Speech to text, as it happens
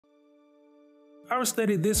Our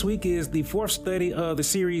study this week is the fourth study of the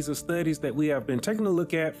series of studies that we have been taking a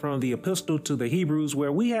look at from the epistle to the Hebrews,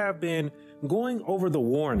 where we have been going over the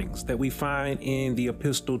warnings that we find in the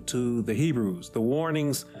epistle to the Hebrews. The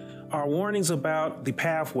warnings are warnings about the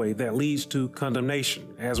pathway that leads to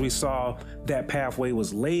condemnation. As we saw, that pathway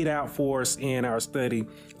was laid out for us in our study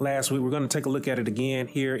last week. We're going to take a look at it again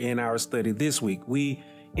here in our study this week.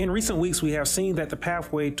 In recent weeks, we have seen that the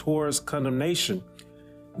pathway towards condemnation,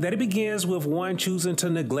 that it begins with one choosing to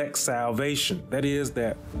neglect salvation. That is,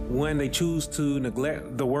 that when they choose to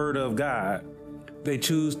neglect the word of God, they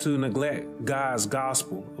choose to neglect God's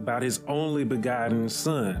gospel about his only begotten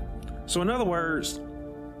son. So in other words,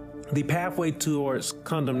 the pathway towards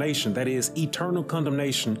condemnation, that is eternal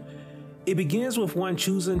condemnation, it begins with one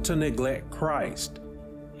choosing to neglect Christ.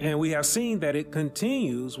 And we have seen that it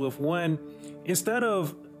continues with one, instead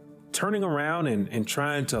of turning around and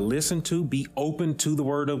trying to listen to, be open to the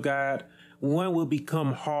word of God, one will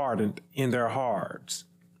become hardened in their hearts.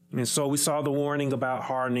 And so we saw the warning about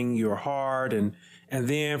hardening your heart. And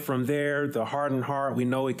then from there, the hardened heart, we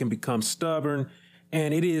know it can become stubborn,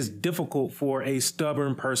 and it is difficult for a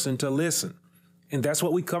stubborn person to listen. And that's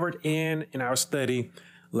what we covered in our study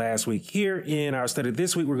last week. Here in our study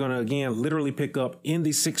this week, we're going to again literally pick up in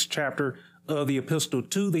the 6th chapter of the epistle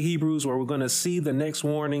to the Hebrews, where we're going to see the next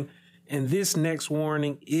warning. And this next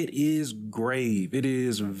warning, it is grave. It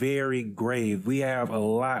is very grave. We have a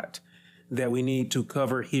lot that we need to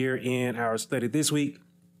cover here in our study this week.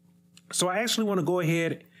 So I actually want to go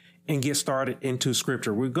ahead and get started into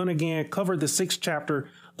scripture. We're going to again cover the 6th chapter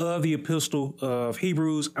of the epistle of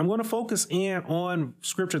Hebrews. I'm going to focus in on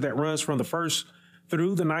scripture that runs from the 1st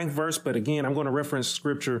through the 9th verse. But again, I'm going to reference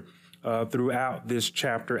scripture throughout this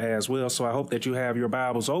chapter as well. So I hope that you have your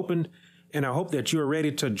Bibles opened, and I hope that you are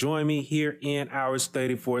ready to join me here in our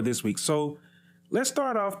study for this week. So let's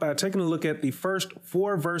start off by taking a look at the first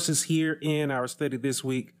 4 verses here in our study this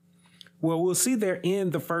week. Well, we'll see there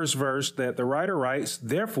in the first verse that the writer writes,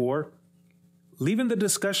 "Therefore, leaving the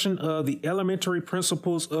discussion of the elementary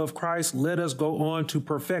principles of Christ, let us go on to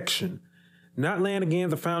perfection, not laying again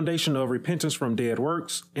the foundation of repentance from dead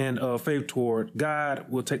works and of faith toward God."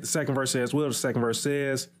 We'll take the second verse as well. The second verse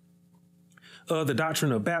says, "Of the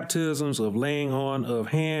doctrine of baptisms, of laying on of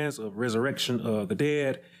hands, of resurrection of the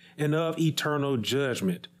dead, and of eternal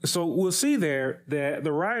judgment." So we'll see there that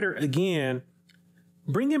the writer, again,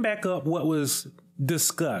 bringing back up what was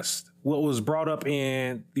discussed, what was brought up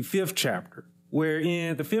in the 5th chapter, where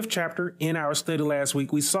in the 5th chapter in our study last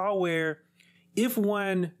week, we saw where if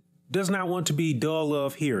one does not want to be dull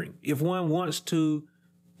of hearing, if one wants to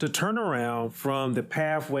turn around from the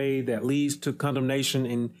pathway that leads to condemnation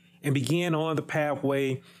and begin on the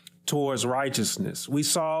pathway towards righteousness, we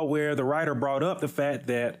saw where the writer brought up the fact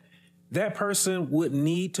that that person would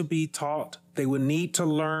need to be taught. They would need to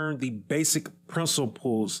learn the basic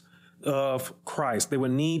principles of Christ. They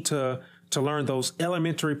would need to learn those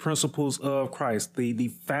elementary principles of Christ, the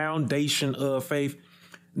foundation of faith.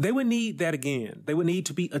 They would need that again. They would need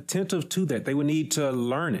to be attentive to that. They would need to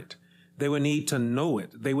learn it. They would need to know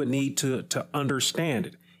it. They would need to understand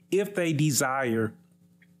it if they desire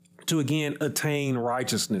to, again, attain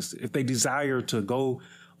righteousness, if they desire to go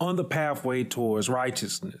on the pathway towards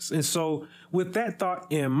righteousness. And so with that thought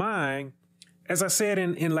in mind, as I said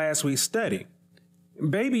in last week's study,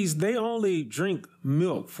 babies, they only drink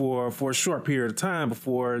milk for a short period of time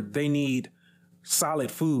before they need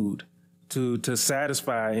solid food to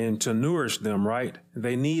satisfy and to nourish them, right?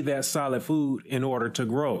 They need that solid food in order to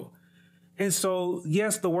grow. And so,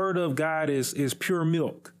 yes, the word of God is pure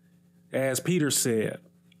milk, as Peter said.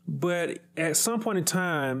 But at some point in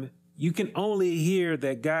time, you can only hear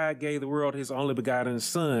that God gave the world his only begotten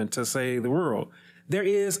son to save the world. There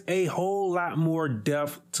is a whole lot more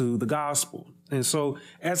depth to the gospel. And so,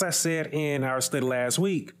 as I said in our study last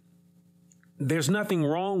week, there's nothing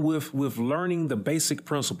wrong with learning the basic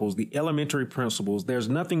principles, the elementary principles. There's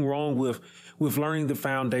nothing wrong with learning the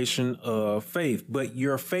foundation of faith. But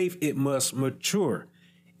your faith, it must mature.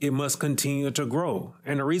 It must continue to grow.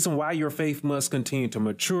 And the reason why your faith must continue to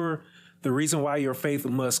mature, the reason why your faith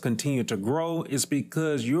must continue to grow, is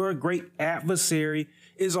because your great adversary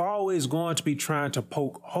is always going to be trying to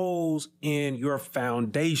poke holes in your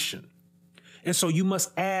foundation. And so you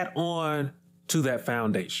must add on to that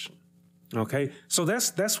foundation. Okay, so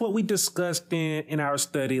that's what we discussed in our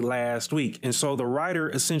study last week. And so the writer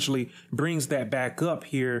essentially brings that back up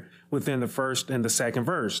here within the first and the second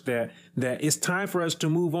verse, that it's time for us to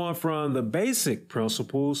move on from the basic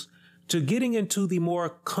principles to getting into the more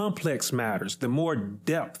complex matters, the more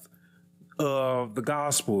depth of the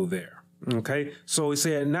gospel there. Okay, so he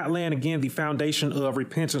said, not laying again the foundation of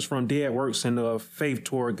repentance from dead works and of faith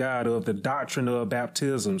toward God, of the doctrine of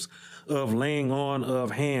baptisms, of laying on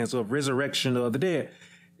of hands, of resurrection of the dead.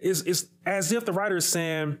 It's as if the writer is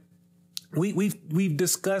saying, we've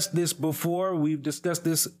discussed this before, we've discussed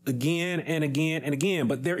this again and again and again,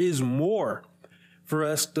 but there is more for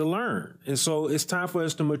us to learn. And so it's time for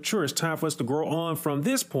us to mature. It's time for us to grow on from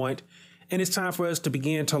this point, and it's time for us to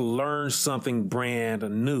begin to learn something brand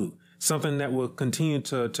new. Something that will continue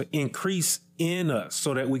to increase in us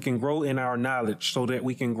so that we can grow in our knowledge, so that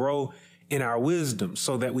we can grow in our wisdom,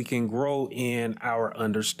 so that we can grow in our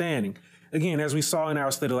understanding. Again, as we saw in our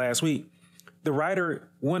study last week, the writer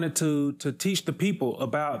wanted to teach the people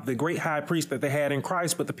about the great high priest that they had in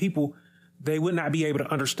Christ, but the people, they would not be able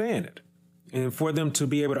to understand it. And for them to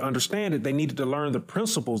be able to understand it, they needed to learn the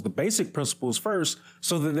principles, the basic principles first,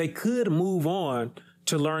 so that they could move on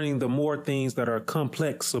to learning the more things that are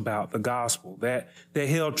complex about the gospel. That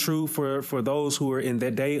held true for those who were in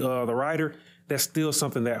that day of the writer. That's still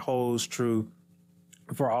something that holds true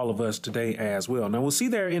for all of us today as well. Now we'll see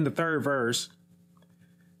there in the third verse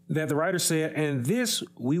that the writer said, and this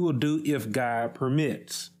we will do if God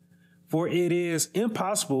permits. For it is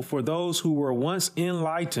impossible for those who were once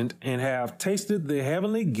enlightened and have tasted the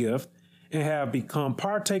heavenly gift and have become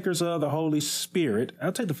partakers of the Holy Spirit.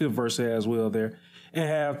 I'll take the fifth verse as well there. And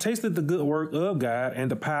have tasted the good work of God and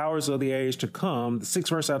the powers of the age to come. The sixth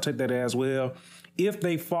verse, I'll take that as well. If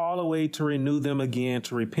they fall away, to renew them again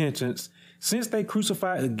to repentance, since they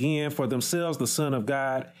crucify again for themselves the Son of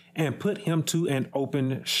God and put him to an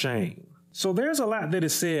open shame. So there's a lot that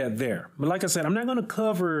is said there. But like I said, I'm not going to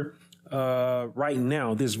cover right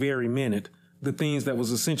now, this very minute, the things that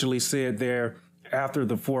was essentially said there after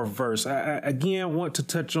the fourth verse. I again want to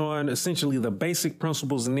touch on essentially the basic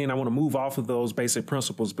principles, and then I want to move off of those basic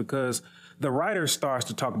principles because the writer starts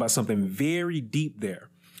to talk about something very deep there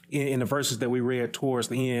in the verses that we read towards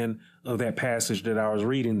the end of that passage that I was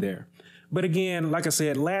reading there. But again, like I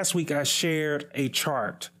said, last week I shared a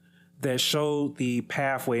chart that showed the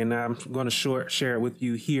pathway, and I'm going to share it with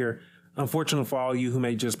you here. Unfortunately for all you who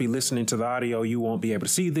may just be listening to the audio, you won't be able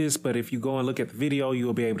to see this, but if you go and look at the video,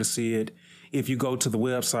 you'll be able to see it. If you go to the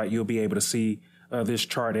website, you'll be able to see this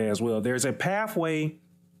chart as well. There's a pathway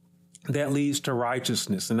that leads to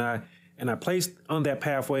righteousness. And I placed on that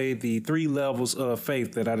pathway the 3 levels of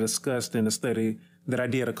faith that I discussed in a study that I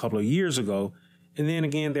did a couple of years ago. And then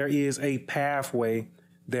again, there is a pathway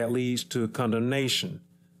that leads to condemnation.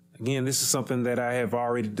 Again, this is something that I have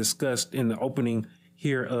already discussed in the opening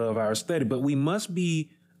here of our study, but we must be,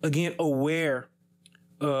 again, aware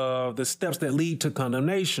of the steps that lead to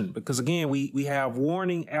condemnation, because again, we have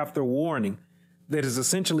warning after warning that is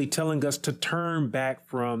essentially telling us to turn back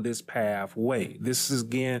from this pathway. This is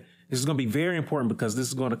going to be very important because this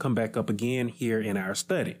is going to come back up again here in our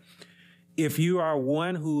study. If you are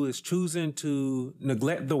one who is choosing to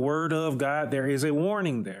neglect the word of God, there is a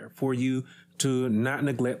warning there for you to not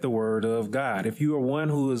neglect the word of God. If you are one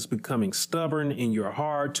who is becoming stubborn in your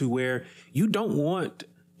heart to where you don't want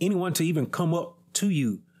anyone to even come up to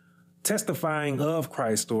you testifying of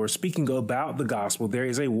Christ or speaking about the gospel, there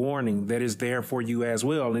is a warning that is there for you as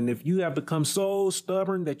well. And if you have become so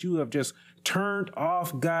stubborn that you have just turned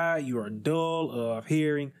off God, you are dull of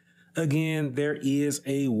hearing, again, there is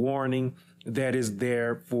a warning that is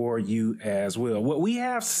there for you as well. What we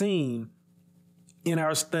have seen in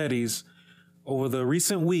our studies over the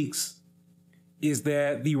recent weeks is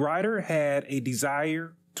that the writer had a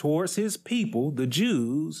desire towards his people, the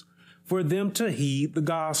Jews, for them to heed the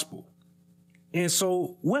gospel. And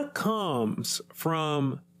so what comes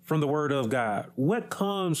from the word of God? What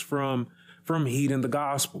comes from heeding the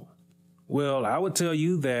gospel? Well, I would tell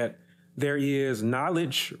you that there is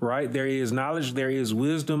knowledge, right? There is knowledge. There is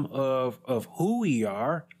wisdom of who we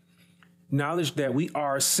are, knowledge that we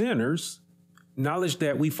are sinners, knowledge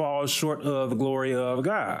that we fall short of the glory of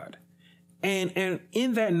God. And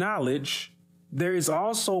in that knowledge, there is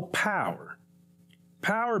also power.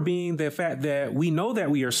 Power being the fact that we know that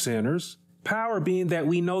we are sinners. Power being that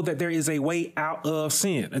we know that there is a way out of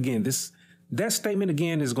sin. Again, that statement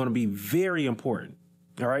again is going to be very important.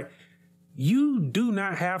 All right. You do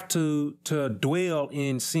not have to dwell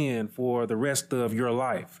in sin for the rest of your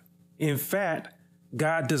life. In fact,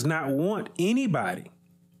 God does not want anybody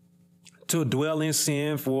to dwell in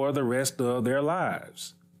sin for the rest of their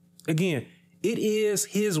lives. Again, it is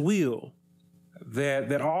his will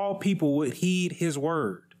that all people would heed his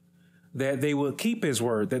word, that they will keep his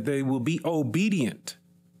word, that they will be obedient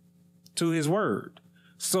to his word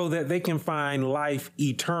so that they can find life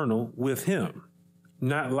eternal with him,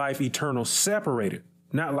 not life eternal separated,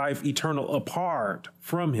 not life eternal apart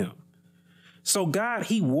from him. So God,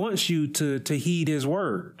 he wants you to heed his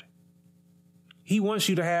word. He wants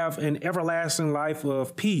you to have an everlasting life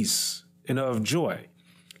of peace and of joy.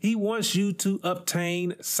 He wants you to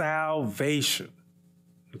obtain salvation.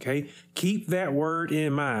 Okay, keep that word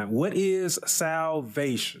in mind. What is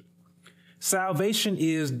salvation? Salvation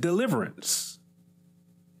is deliverance.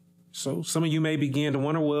 So some of you may begin to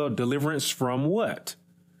wonder, well, deliverance from what?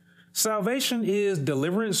 Salvation is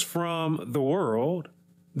deliverance from the world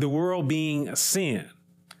being sin.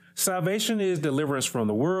 Salvation is deliverance from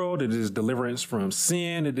the world. It is deliverance from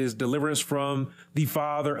sin. It is deliverance from the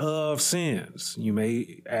father of sins. You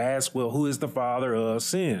may ask, well, who is the father of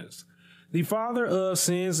sins? The father of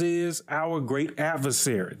sins is our great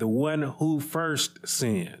adversary, the one who first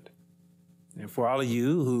sinned. And for all of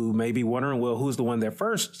you who may be wondering, well, who's the one that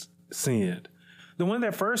first sinned? The one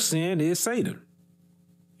that first sinned is Satan.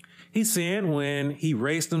 He sinned when he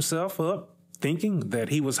raised himself up thinking that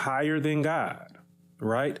he was higher than God,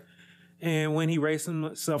 right? And when he raised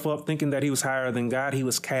himself up thinking that he was higher than God, he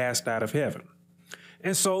was cast out of heaven.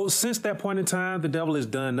 And so since that point in time, the devil has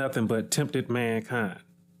done nothing but tempted mankind,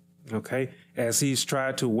 okay, as he's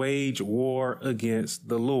tried to wage war against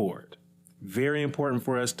the Lord. Very important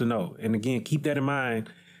for us to know. And again, keep that in mind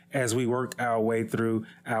as we work our way through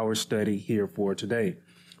our study here for today.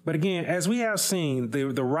 But again, as we have seen,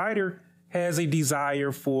 the writer has a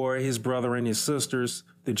desire for his brother and his sisters,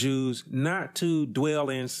 the Jews, not to dwell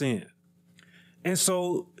in sin. And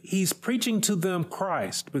so he's preaching to them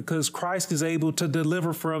Christ, because Christ is able to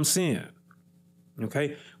deliver from sin.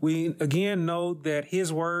 Okay, we again know that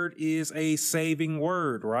his word is a saving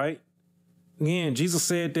word, right? Again, Jesus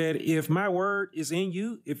said that if my word is in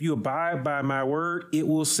you, if you abide by my word, it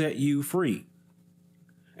will set you free.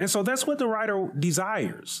 And so that's what the writer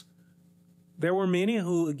desires. There were many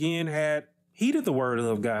who, again, had heeded the word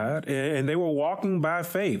of God, and they were walking by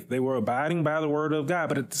faith. They were abiding by the word of God.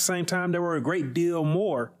 But at the same time, there were a great deal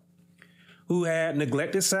more who had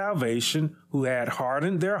neglected salvation, who had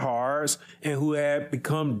hardened their hearts, and who had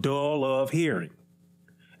become dull of hearing.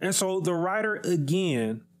 And so the writer,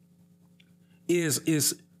 again,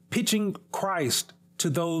 is pitching Christ to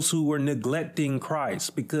those who were neglecting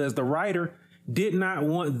Christ, because the writer did not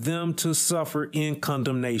want them to suffer in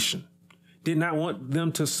condemnation, did not want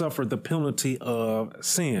them to suffer the penalty of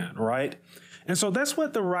sin, right? And so that's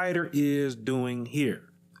what the writer is doing here.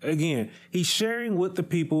 Again, he's sharing with the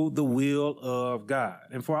people the will of God.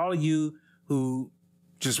 And for all of you who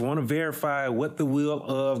just want to verify what the will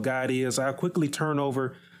of God is, I'll quickly turn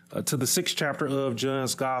over to the 6th chapter of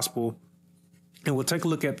John's Gospel, and we'll take a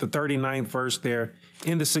look at the 39th verse there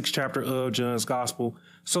in the 6th chapter of John's Gospel,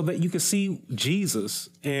 so that you can see Jesus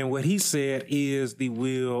and what he said is the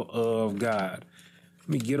will of God. Let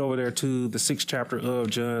me get over there to the 6th chapter of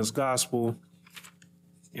John's Gospel,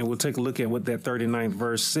 and we'll take a look at what that 39th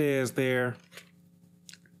verse says there,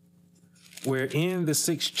 where in the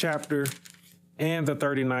 6th chapter and the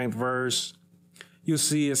 39th verse, you'll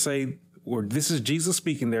see it say, or this is Jesus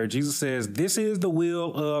speaking there. Jesus says, "This is the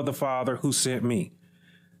will of the Father who sent me,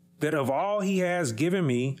 that of all he has given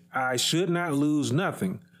me, I should not lose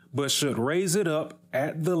nothing, but should raise it up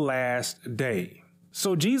at the last day."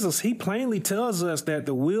 So Jesus, he plainly tells us that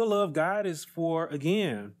the will of God is for,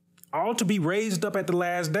 again, all to be raised up at the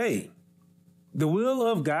last day. The will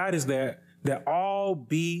of God is that all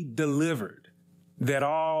be delivered, that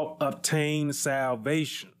all obtain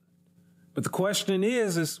salvation. But the question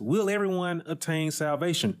is will everyone obtain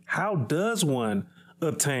salvation? How does one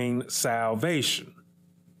obtain salvation?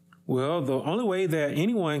 Well, the only way that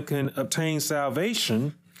anyone can obtain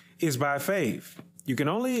salvation is by faith. You can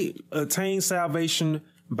only attain salvation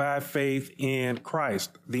by faith in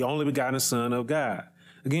Christ, the only begotten Son of God.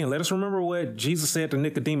 Again, let us remember what Jesus said to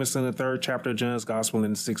Nicodemus in the 3rd chapter of John's Gospel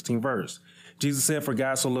in the 16th verse. Jesus said, "For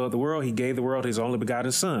God so loved the world, he gave the world his only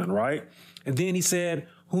begotten Son," right? And then he said,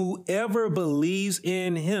 "Whoever believes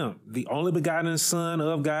in him, the only begotten Son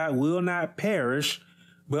of God, will not perish,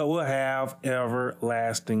 but will have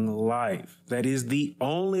everlasting life." That is the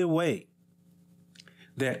only way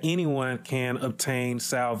that anyone can obtain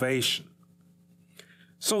salvation.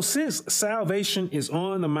 So since salvation is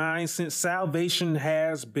on the mind, since salvation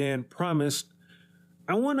has been promised,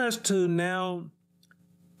 I want us to now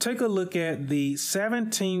take a look at the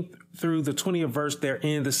 17th through the 20th verse there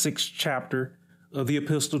in the 6th chapter of the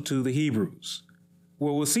epistle to the Hebrews.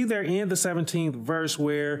 Well, we'll see there in the 17th verse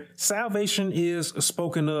where salvation is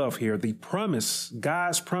spoken of here. The promise,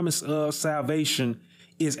 God's promise of salvation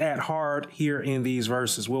is at heart here in these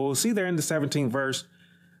verses. Well, we'll see there in the 17th verse,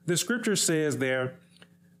 the scripture says there,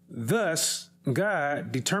 "Thus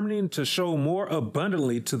God, determining to show more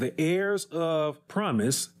abundantly to the heirs of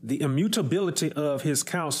promise the immutability of his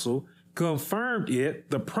counsel, confirmed it,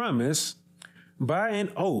 the promise, by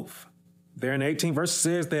an oath. There in the 18th verse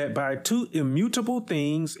says that by two immutable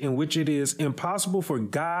things in which it is impossible for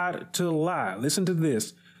God to lie. Listen to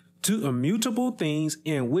this. Two immutable things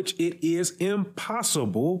in which it is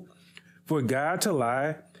impossible for God to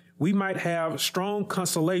lie, we might have strong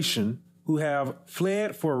consolation who have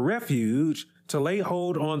fled for refuge to lay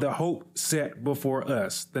hold on the hope set before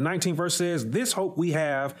us. The 19th verse says, this hope we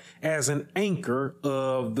have as an anchor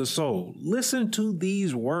of the soul. Listen to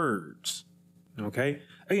these words. Okay.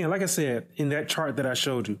 Again, like I said, in that chart that I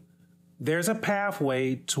showed you, there's a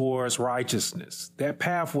pathway towards righteousness. That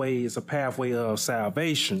pathway is a pathway of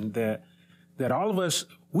salvation that all of us,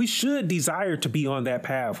 we should desire to be on that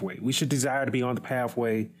pathway. We should desire to be on the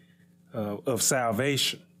pathway of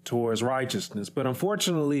salvation towards righteousness. But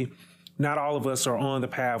unfortunately, not all of us are on the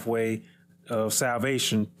pathway of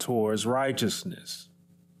salvation towards righteousness.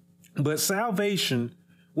 But salvation,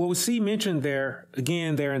 what we see mentioned there,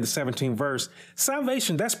 again, there in the 17th verse,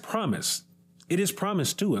 salvation, that's promise. It is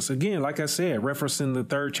promised to us. Again, like I said, referencing the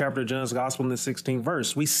 3rd chapter of John's Gospel in the 16th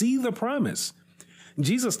verse, we see the promise.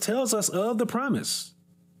 Jesus tells us of the promise.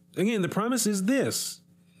 Again, the promise is this: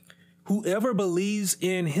 whoever believes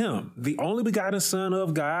in him, the only begotten Son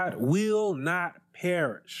of God, will not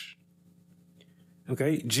perish.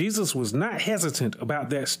 Okay, Jesus was not hesitant about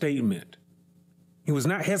that statement. He was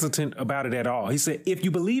not hesitant about it at all. He said, if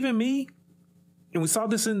you believe in me, and we saw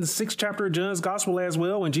this in the 6th chapter of John's Gospel as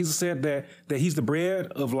well, when Jesus said that he's the bread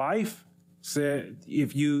of life, said,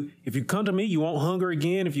 if you come to me, you won't hunger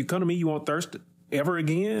again. If you come to me, you won't thirst ever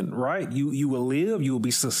again, right? You will live, you will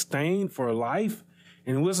be sustained for life.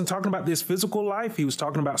 And he wasn't talking about this physical life. He was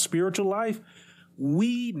talking about spiritual life.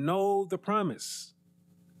 We know the promise.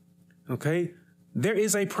 Okay. There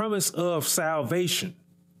is a promise of salvation.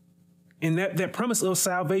 And that promise of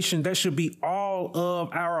salvation, that should be all of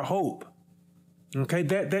our hope. Okay,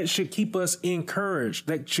 that should keep us encouraged.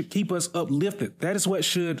 That should keep us uplifted. That is what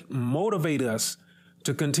should motivate us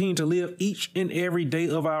to continue to live each and every day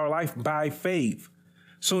of our life by faith,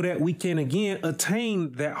 so that we can again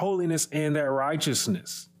attain that holiness and that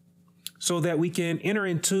righteousness, so that we can enter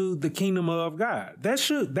into the kingdom of God.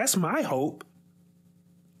 That's my hope.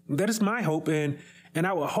 That is my hope. And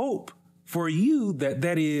I would hope for you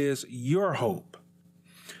that is your hope.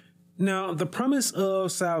 Now, the promise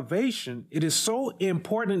of salvation, it is so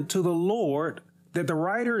important to the Lord that the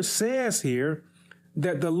writer says here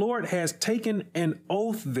that the Lord has taken an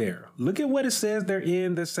oath there. Look at what it says there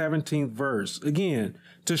in the 17th verse. Again,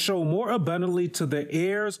 to show more abundantly to the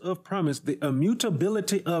heirs of promise the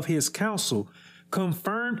immutability of his counsel,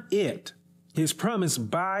 confirmed it, his promise,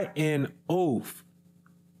 by an oath.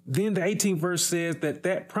 Then the 18th verse says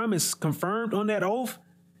that promise confirmed on that oath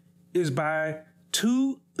is by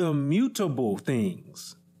two immutable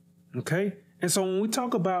things. Okay. And so when we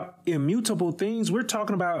talk about immutable things, we're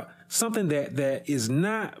talking about something that is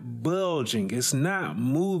not bulging. It's not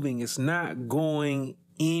moving. It's not going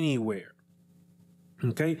anywhere.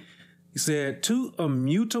 Okay. He said two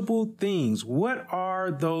immutable things. What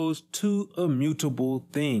are those two immutable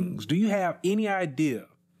things? Do you have any idea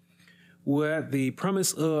what the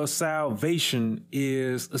promise of salvation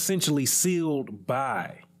is essentially sealed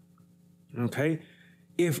by? Okay.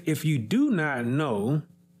 If you do not know,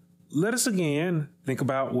 let us again think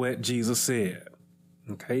about what Jesus said.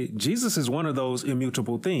 Okay. Jesus is one of those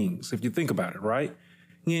immutable things, if you think about it, right?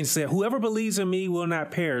 He said, whoever believes in me will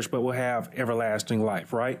not perish, but will have everlasting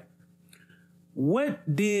life, right?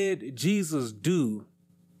 What did Jesus do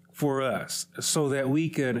for us so that we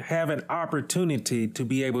could have an opportunity to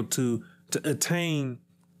be able to attain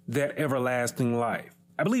that everlasting life?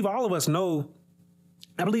 I believe that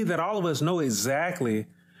all of us know exactly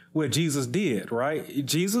what Jesus did, right?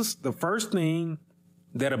 Jesus, the first thing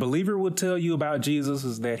that a believer will tell you about Jesus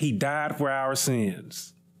is that he died for our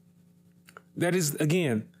sins. That is,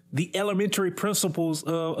 again, the elementary principles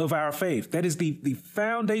of our faith. That is the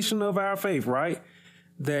foundation of our faith, right?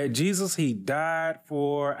 That Jesus, he died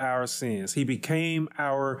for our sins. He became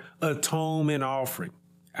our atonement offering,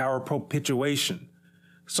 our propitiation,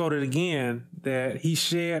 so that again, that he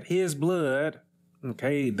shed his blood,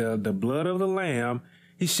 okay, the blood of the Lamb,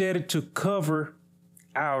 he shed it to cover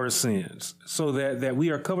our sins, so that we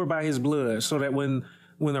are covered by his blood, so that when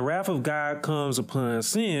the wrath of God comes upon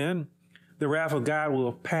sin, the wrath of God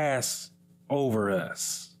will pass over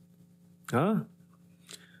us. Huh?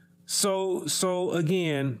 So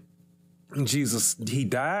again, Jesus, he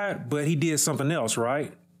died, but he did something else,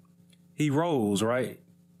 right? He rose, right?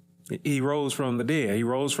 He rose from the dead. He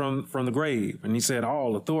rose from the grave. And he said,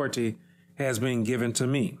 all authority has been given to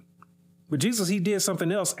me. But Jesus, he did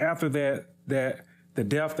something else after that the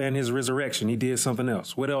death and his resurrection. He did something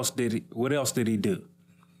else. What else did he do?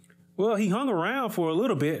 Well, he hung around for a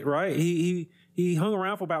little bit, right? He hung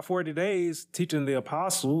around for about 40 days teaching the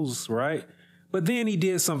apostles, right? But then he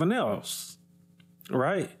did something else,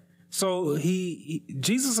 right? So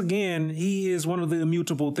Jesus, again, he is one of the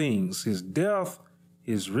immutable things, his death,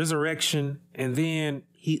 his resurrection, and then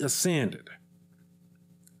he ascended.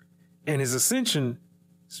 And his ascension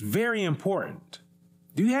is very important.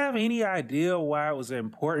 Do you have any idea why it was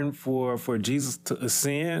important for Jesus to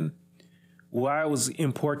ascend? Why it was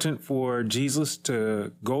important for Jesus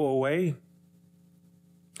to go away?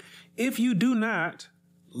 If you do not,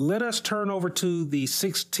 let us turn over to the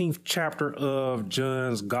 16th chapter of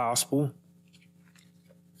John's Gospel.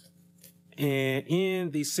 And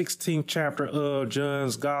in the 16th chapter of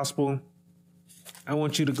John's Gospel, I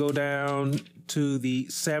want you to go down to the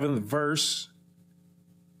 7th verse.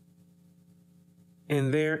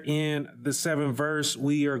 And there in the 7th verse,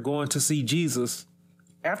 we are going to see Jesus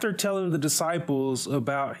after telling the disciples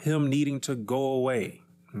about him needing to go away.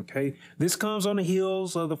 Okay, this comes on the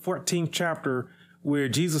heels of the 14th chapter where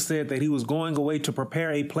Jesus said that he was going away to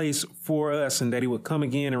prepare a place for us and that he would come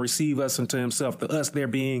again and receive us unto himself, the us there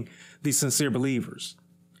being the sincere believers.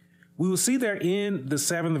 We will see there in the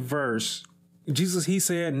 7th verse, Jesus, he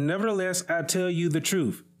said, nevertheless, I tell you the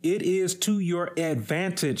truth. It is to your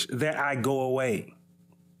advantage that I go away.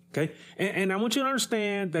 Okay. And I want you to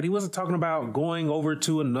understand that he wasn't talking about going over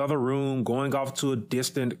to another room, going off to a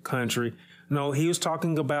distant country. No, he was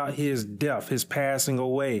talking about his death, his passing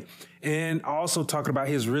away, and also talking about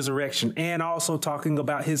his resurrection, and also talking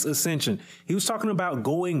about his ascension. He was talking about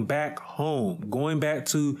going back home, going back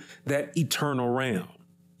to that eternal realm.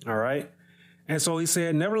 All right. And so he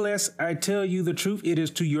said, nevertheless, I tell you the truth. It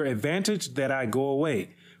is to your advantage that I go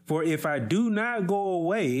away. For if I do not go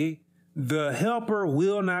away, the helper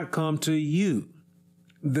will not come to you.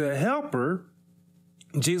 The helper,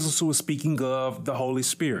 Jesus was speaking of the Holy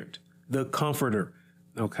Spirit, the comforter.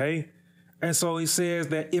 Okay. And so he says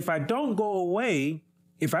that if I don't go away,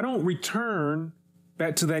 if I don't return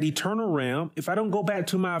back to that eternal realm, if I don't go back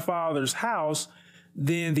to my Father's house,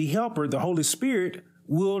 then the helper, the Holy Spirit,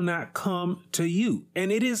 will not come to you.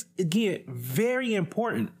 And it is, again, very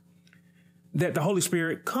important that the Holy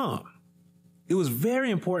Spirit come. It was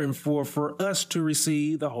very important for us to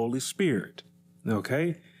receive the Holy Spirit.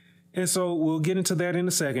 Okay. And so we'll get into that in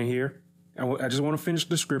a second here. I just want to finish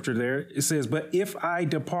the scripture there. It says, but if I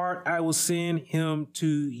depart, I will send him to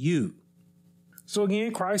you. So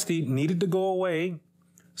again, Christ, he needed to go away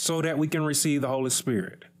so that we can receive the Holy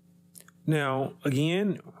Spirit. Now,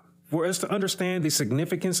 again, for us to understand the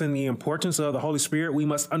significance and the importance of the Holy Spirit, we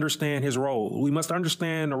must understand his role. We must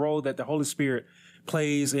understand the role that the Holy Spirit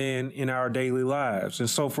plays in our daily lives. And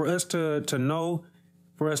so for us to know,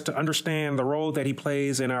 for us to understand the role that he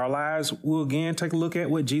plays in our lives, we'll again take a look at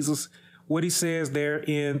what he says there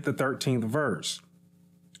in the 13th verse.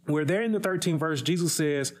 Where there in the 13th verse, Jesus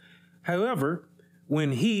says, however,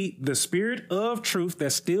 when he, the Spirit of truth,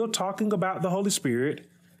 that's still talking about the Holy Spirit,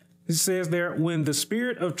 he says there, when the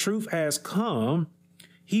Spirit of truth has come,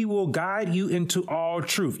 he will guide you into all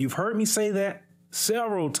truth. You've heard me say that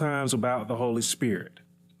several times about the Holy Spirit.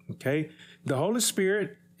 Okay. The Holy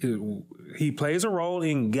Spirit, he plays a role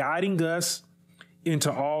in guiding us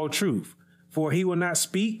into all truth. For he will not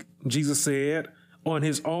speak, Jesus said, on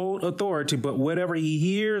his own authority, but whatever he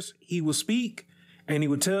hears, he will speak, and he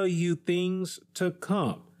will tell you things to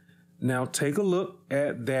come. Now take a look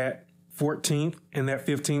at that 14th and that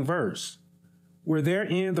 15th verse. We're there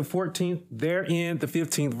in the 14th, there in the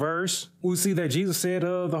 15th verse. We see that Jesus said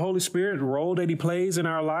of the Holy Spirit, the role that he plays in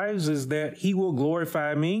our lives is that he will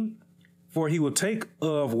glorify me, for he will take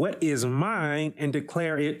of what is mine and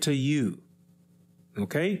declare it to you.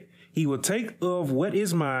 Okay? He will take of what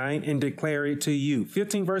is mine and declare it to you.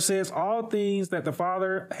 15th verse says, all things that the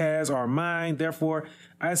Father has are mine. Therefore,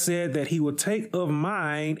 I said that he will take of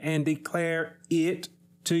mine and declare it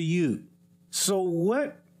to you. So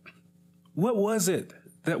what was it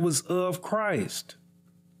that was of Christ?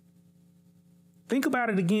 Think about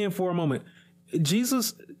it again for a moment.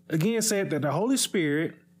 Jesus again said that the Holy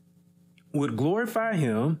Spirit would glorify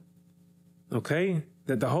him. Okay.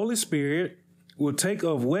 That the Holy Spirit will take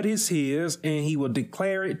of what is his and he will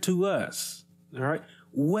declare it to us. All right.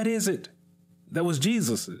 What is it that was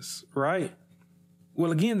Jesus's, right?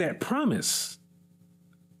 Well, again, that promise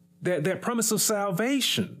of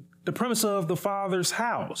salvation, the promise of the Father's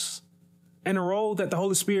house, and the role that the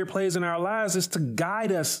Holy Spirit plays in our lives is to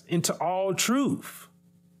guide us into all truth.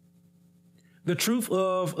 the truth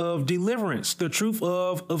of deliverance, the truth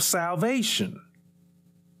of salvation.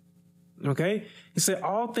 Okay. He said,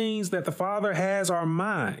 all things that the Father has are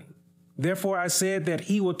mine. Therefore, I said that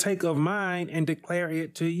he will take of mine and declare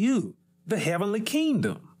it to you, the heavenly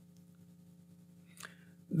kingdom.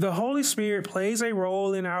 The Holy Spirit plays a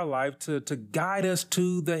role in our life to guide us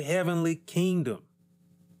to the heavenly kingdom.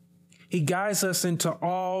 He guides us into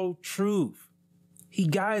all truth. He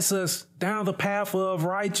guides us down the path of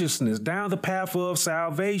righteousness, down the path of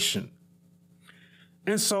salvation.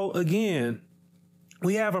 And so, again,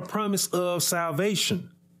 we have a promise of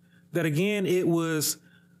salvation that, again, it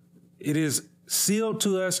is sealed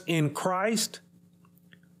to us in Christ,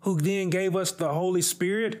 who then gave us the Holy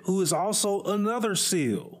Spirit, who is also another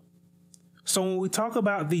seal. So when we talk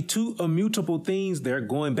about the two immutable things there,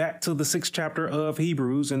 going back to the 6th chapter of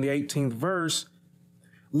Hebrews in the 18th verse,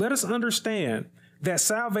 let us understand that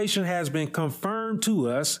salvation has been confirmed to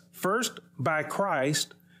us first by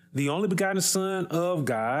Christ, the only begotten Son of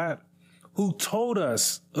God, who told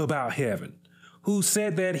us about heaven, who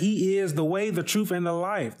said that he is the way, the truth, and the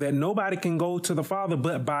life, that nobody can go to the Father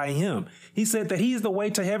but by him. He said that he is the way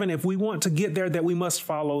to heaven. If we want to get there, that we must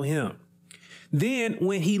follow him. Then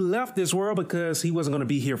when he left this world, because he wasn't going to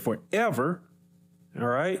be here forever, all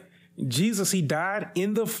right, Jesus, he died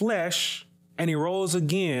in the flesh and he rose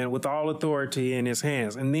again with all authority in his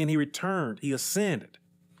hands. And then he returned, he ascended.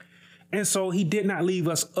 And so he did not leave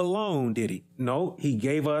us alone, did he? No, he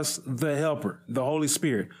gave us the helper, the Holy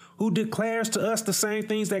Spirit, who declares to us the same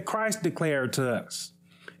things that Christ declared to us.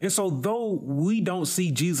 And so though we don't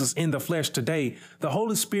see Jesus in the flesh today, the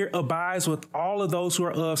Holy Spirit abides with all of those who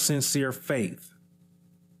are of sincere faith.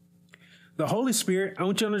 The Holy Spirit, I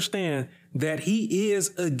want you to understand that he is,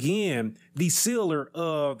 again, the sealer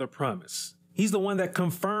of the promise. He's the one that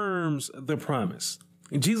confirms the promise.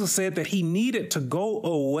 And Jesus said that he needed to go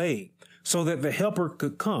away so that the helper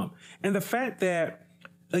could come. And the fact that,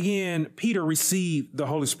 again, Peter received the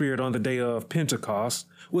Holy Spirit on the day of Pentecost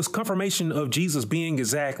was confirmation of Jesus being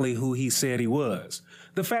exactly who he said he was.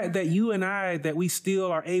 The fact that you and I, that we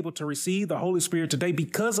still are able to receive the Holy Spirit today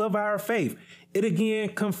because of our faith, it again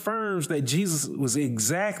confirms that Jesus was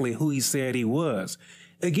exactly who he said he was.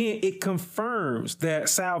 Again, it confirms that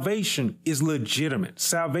salvation is legitimate.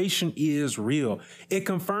 Salvation is real. It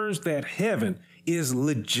confirms that heaven is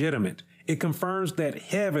legitimate. It confirms that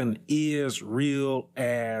heaven is real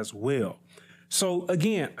as well. So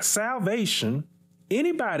again, salvation,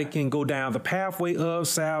 anybody can go down the pathway of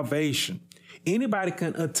salvation. Anybody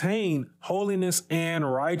can attain holiness and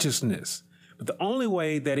righteousness. But the only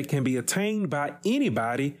way that it can be attained by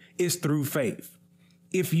anybody is through faith.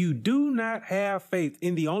 If you do not have faith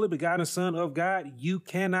in the only begotten Son of God, you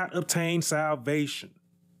cannot obtain salvation.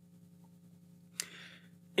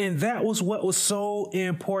 And that was what was so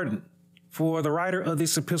important for the writer of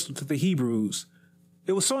this epistle to the Hebrews.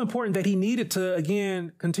 It was so important that he needed to,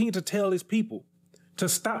 again, continue to tell his people to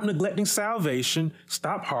stop neglecting salvation,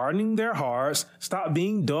 stop hardening their hearts, stop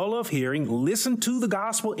being dull of hearing, listen to the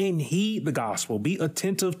gospel and heed the gospel. Be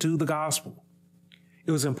attentive to the gospel.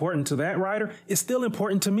 It was important to that writer. It's still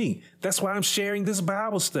important to me. That's why I'm sharing this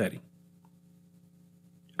Bible study.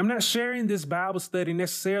 I'm not sharing this Bible study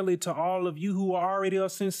necessarily to all of you who are already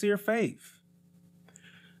of sincere faith.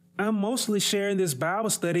 I'm mostly sharing this Bible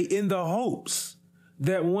study in the hopes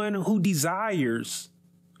that one who desires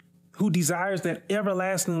that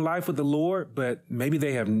everlasting life with the Lord, but maybe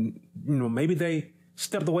they have, maybe they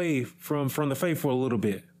stepped away from the faith for a little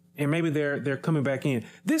bit, and maybe they're coming back in.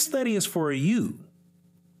 This study is for you.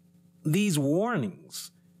 These warnings,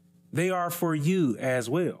 they are for you as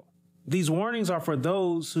well. These warnings are for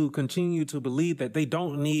those who continue to believe that they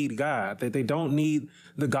don't need God, that they don't need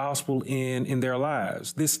the gospel in their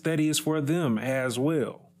lives. This study is for them as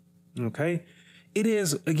well. Okay? It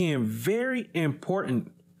is, again, very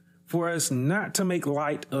important for us not to make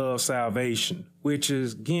light of salvation, which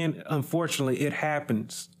is, again, unfortunately, it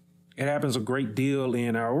happens. It happens a great deal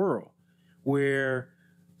in our world where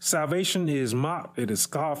salvation is mocked, it is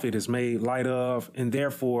scoffed, it is made light of, and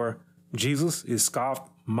therefore Jesus is scoffed,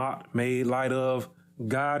 mocked, made light of.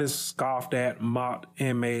 God is scoffed at, mocked,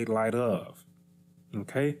 and made light of.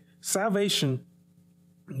 Okay? Salvation,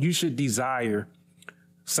 you should desire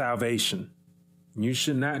salvation. You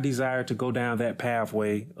should not desire to go down that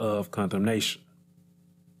pathway of condemnation.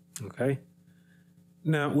 Okay?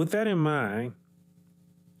 Now, with that in mind,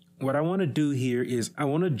 what I want to do here is I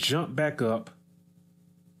want to jump back up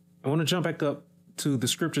to the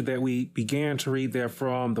scripture that we began to read there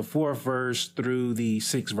from the 4th verse through the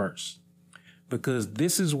 6th verse, because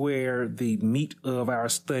this is where the meat of our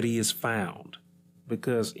study is found.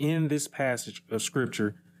 Because in this passage of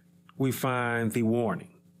scripture, we find the warning.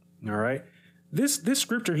 All right. This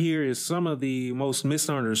scripture here is some of the most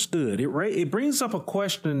misunderstood. It brings up a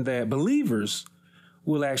question that believers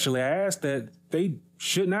will actually ask that they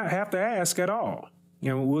should not have to ask at all.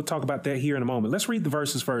 And we'll talk about that here in a moment. Let's read the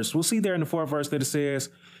verses first. We'll see there in the 4th verse that it says,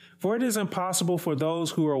 "For it is impossible for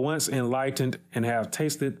those who are once enlightened and have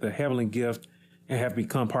tasted the heavenly gift and have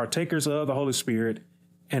become partakers of the Holy Spirit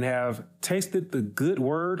and have tasted the good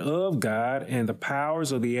word of God and the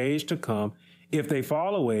powers of the age to come, if they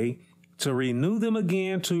fall away, to renew them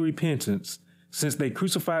again to repentance, since they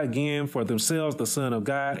crucify again for themselves the Son of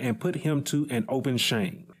God and put him to an open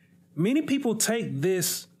shame." Many people take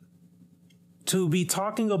this to be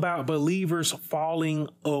talking about believers falling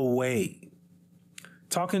away,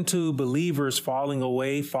 talking to believers falling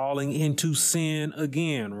away, falling into sin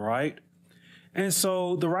again, right? And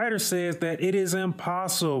so the writer says that it is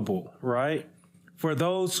impossible, right, for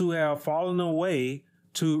those who have fallen away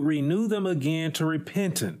to renew them again to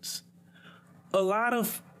repentance. A lot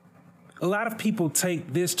of people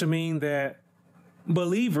take this to mean that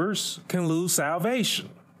believers can lose salvation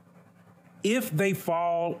if they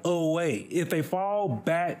fall away, if they fall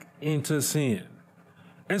back into sin.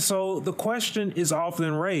 And so the question is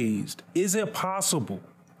often raised, is it possible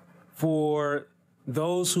for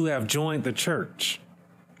those who have joined the church,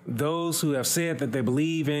 those who have said that they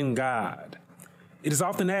believe in God? It is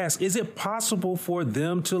often asked, is it possible for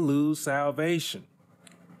them to lose salvation?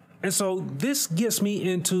 And so this gets me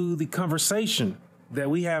into the conversation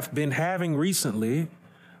that we have been having recently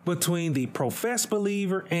between the professed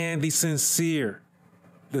believer and the sincere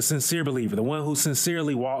believer, the one who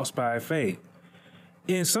sincerely walks by faith.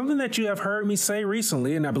 And something that you have heard me say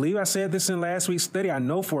recently, and I believe I said this in last week's study, I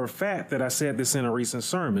know for a fact that I said this in a recent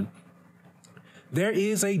sermon, there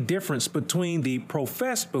is a difference between the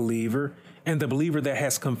professed believer and the believer that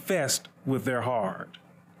has confessed with their heart.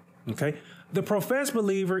 Okay? The professed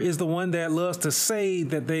believer is the one that loves to say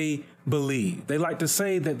that they believe. They like to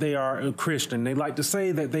say that they are a Christian. They like to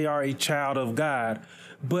say that they are a child of God.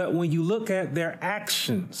 But when you look at their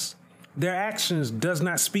actions does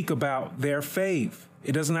not speak about their faith.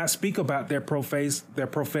 It does not speak about their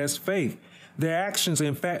professed faith. Their actions,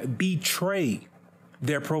 in fact, betray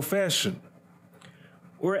their profession.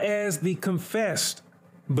 Whereas the confessed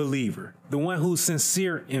believer, the one who's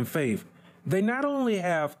sincere in faith, they not only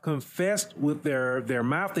have confessed with their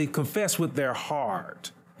mouth, they confess with their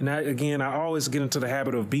heart. And I always get into the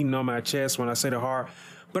habit of beating on my chest when I say the heart,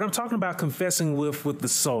 but I'm talking about confessing with the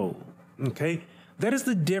soul. Okay? That is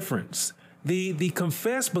the difference. The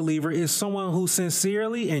confessed believer is someone who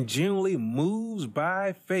sincerely and genuinely moves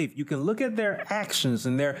by faith. You can look at their actions,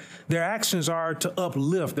 and their actions are to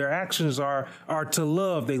uplift. Their actions are to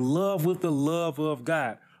love. They love with the love of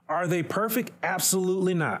God. Are they perfect?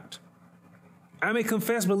 Absolutely not. I'm a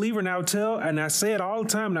confessed believer, and I say it all the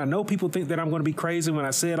time, and I know people think that I'm going to be crazy when I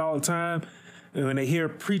say it all the time, and when they hear a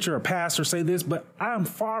preacher or pastor say this, but I'm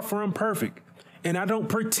far from perfect, and I don't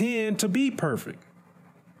pretend to be perfect.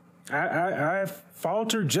 I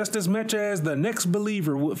falter just as much as the next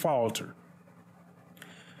believer would falter.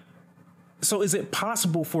 So is it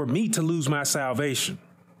possible for me to lose my salvation?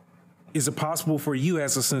 Is it possible for you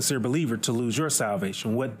as a sincere believer to lose your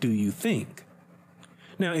salvation? What do you think?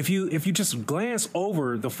 Now, if you just glance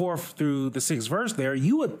over the 4th through the 6th verse there,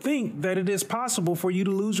 you would think that it is possible for you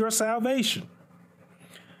to lose your salvation.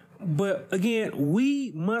 But again,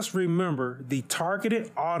 we must remember the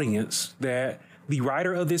targeted audience that the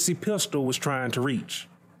writer of this epistle was trying to reach.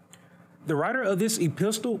 The writer of this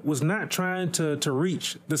epistle was not trying to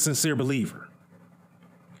reach the sincere believer.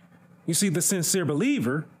 You see, the sincere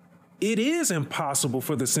believer, it is impossible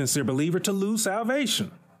for the sincere believer to lose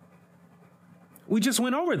salvation. We just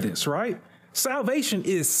went over this, right? Salvation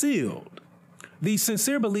is sealed. The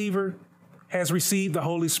sincere believer has received the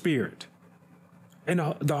Holy Spirit. And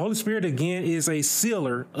the Holy Spirit, again, is a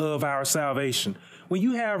sealer of our salvation. When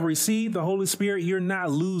you have received the Holy Spirit, you're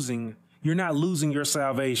not losing your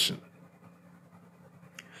salvation.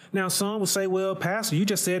 Now, some will say, well, Pastor, you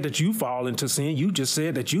just said that you fall into sin. You just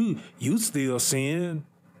said that you still sin.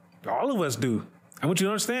 All of us do. I want you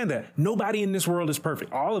to understand that. Nobody in this world is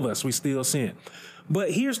perfect. All of us, we still sin.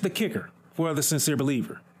 But here's the kicker for the sincere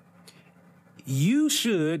believer. You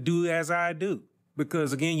should do as I do,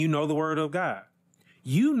 because, again, you know the word of God.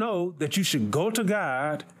 You know that you should go to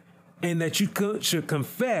God and that you should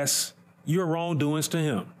confess your wrongdoings to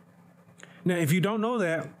him. Now, if you don't know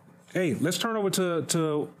that, hey, let's turn over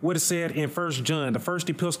to what it said in 1 John, the first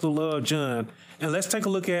epistle of John, and let's take a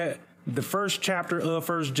look at the first chapter of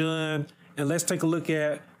 1 John, and let's take a look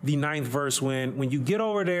at the 9th verse. When you get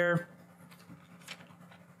over there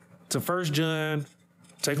to 1 John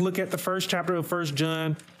Take a look at the first chapter of 1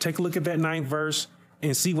 John. Take a look at that 9th verse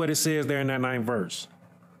and see what it says there in that 9th verse.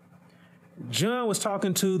 John was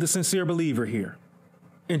talking to the sincere believer here.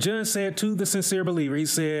 And John said to the sincere believer, he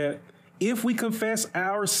said, if we confess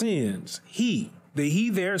our sins, he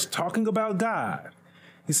there is talking about God.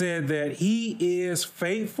 He said that he is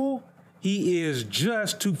faithful. He is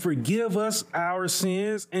just to forgive us our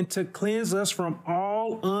sins and to cleanse us from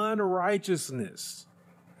all unrighteousness.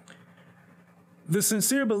 The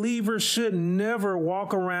sincere believer should never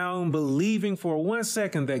walk around believing for 1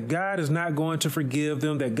 second that God is not going to forgive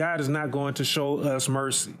them, that God is not going to show us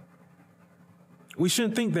mercy. We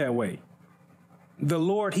shouldn't think that way. The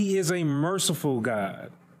Lord, he is a merciful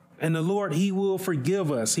God. And the Lord, he will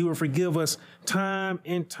forgive us. He will forgive us time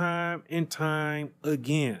and time and time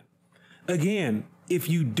again. Again, if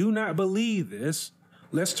you do not believe this,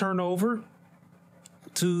 let's turn over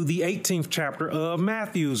to the 18th chapter of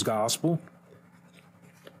Matthew's Gospel.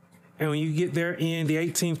 And when you get there in the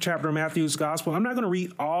 18th chapter of Matthew's Gospel, I'm not going to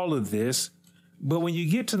read all of this, but when you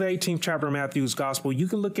get to the 18th chapter of Matthew's Gospel, you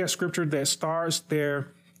can look at scripture that starts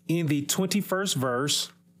there in the 21st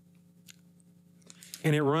verse,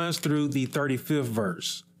 and it runs through the 35th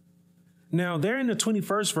verse. Now, there in the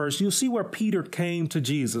 21st verse, you'll see where Peter came to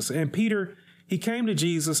Jesus. And Peter, he came to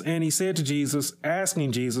Jesus and he said to Jesus,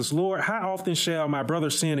 asking Jesus, Lord, how often shall my brother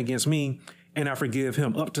sin against me and I forgive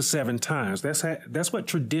him? Up to 7 times. That's what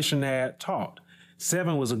tradition had taught.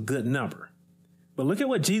 7 was a good number. But look at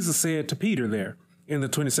what Jesus said to Peter there in the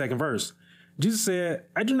 22nd verse. Jesus said,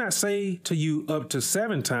 I do not say to you up to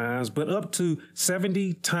 7 times, but up to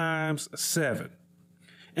 70 times 7.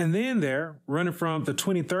 And then there, running from the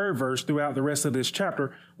 23rd verse throughout the rest of this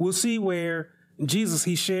chapter, we'll see where Jesus,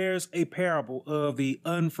 he shares a parable of the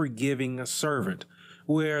unforgiving servant,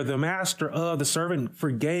 where the master of the servant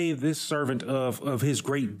forgave this servant of his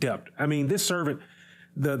great debt. I mean, this servant,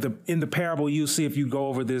 in the parable, you'll see if you go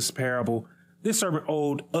over this parable, this servant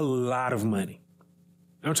owed a lot of money.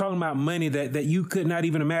 I'm talking about money that you could not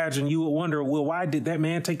even imagine. You would wonder, well, why did that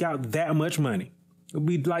man take out that much money? It would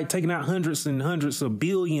be like taking out hundreds and hundreds of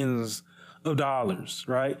billions of dollars,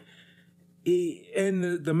 right?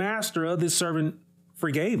 And the master of this servant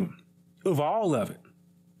forgave him of all of it.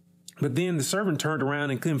 But then the servant turned around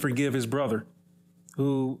and couldn't forgive his brother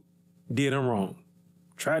who did him wrong,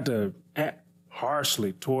 tried to act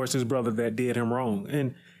harshly towards his brother that did him wrong.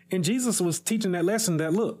 And Jesus was teaching that lesson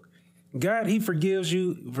that, look, God, he forgives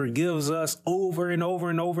you, forgives us over and over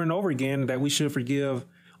and over and over again, that we should forgive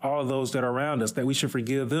all of those that are around us, that we should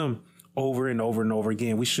forgive them over and over and over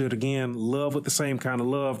again. We should, again, love with the same kind of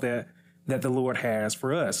love that the Lord has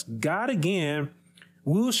for us. God, again,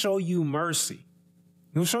 will show you mercy.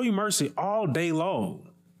 He'll show you mercy all day long.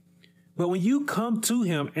 But when you come to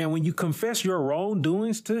him and when you confess your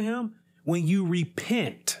wrongdoings to him, when you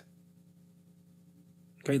repent,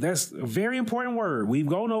 okay, that's a very important word. We've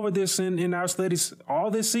gone over this in our studies all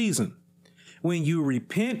this season. When you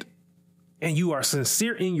repent and you are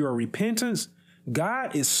sincere in your repentance,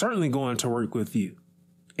 God is certainly going to work with you.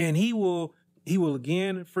 And he will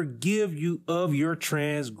again forgive you of your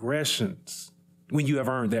transgressions when you have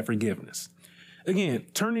earned that forgiveness. Again,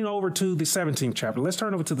 turning over to the 17th chapter. Let's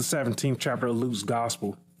turn over to the 17th chapter of Luke's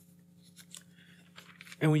Gospel.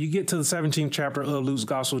 And when you get to the 17th chapter of Luke's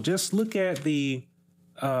Gospel, just look at the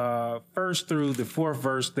first through the 4th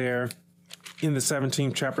verse there in the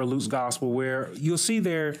 17th chapter of Luke's Gospel, where you'll see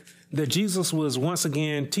there that Jesus was once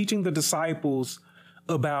again teaching the disciples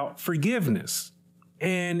about forgiveness.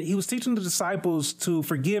 And he was teaching the disciples to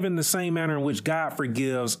forgive in the same manner in which God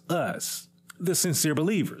forgives us, the sincere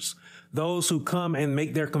believers, those who come and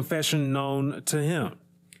make their confession known to him.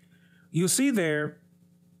 You'll see there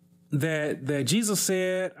that Jesus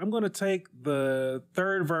said, I'm going to take the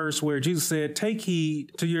 3rd verse where Jesus said, take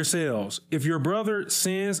heed to yourselves. If your brother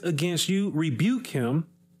sins against you, rebuke him.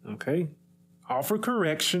 Okay. Offer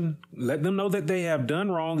correction. Let them know that they have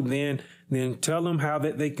done wrong. Then tell them how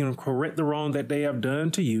that they can correct the wrong that they have done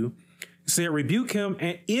to you. He said, rebuke him.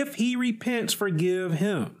 And if he repents, forgive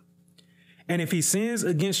him. And if he sins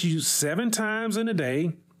against you 7 times in a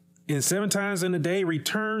day, and 7 times in a day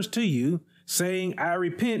returns to you, saying, I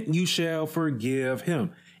repent, you shall forgive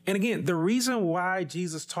him. And again, the reason why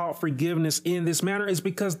Jesus taught forgiveness in this manner is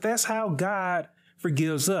because that's how God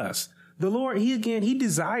forgives us. The Lord, he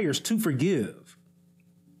desires to forgive.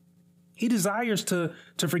 He desires to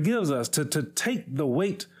forgive us, to take the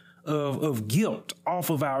weight of guilt off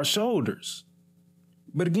of our shoulders.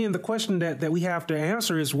 But again, the question that we have to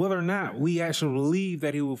answer is whether or not we actually believe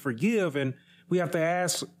that he will forgive. And we have to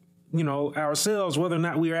ask, ourselves whether or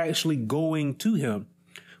not we are actually going to him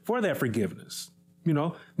for that forgiveness.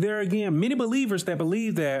 There are, again, many believers that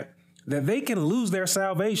believe that they can lose their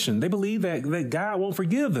salvation. They believe that God won't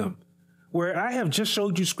forgive them. Where I have just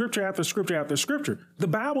showed you scripture after scripture after scripture. The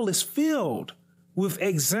Bible is filled with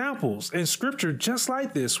examples and scripture just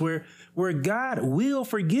like this, where God will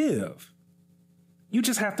forgive. You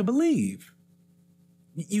just have to believe.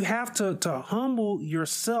 You have to humble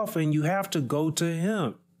yourself, and you have to go to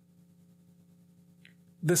him.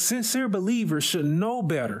 The sincere believer should know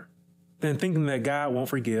better than thinking that God won't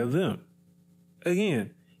forgive them.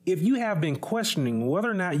 Again, if you have been questioning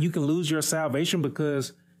whether or not you can lose your salvation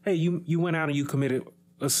because, hey, you went out and you committed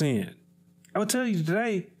a sin, I will tell you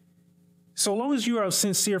today, so long as you are of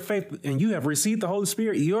sincere faith and you have received the Holy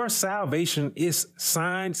Spirit, your salvation is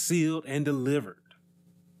signed, sealed, and delivered.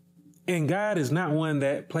 And God is not one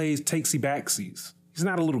that plays takesy-backsies. He's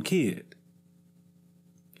not a little kid.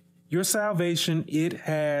 Your salvation, it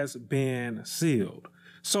has been sealed.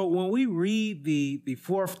 So when we read the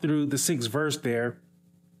 4th through the 6th verse there,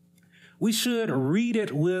 we should read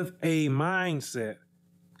it with a mindset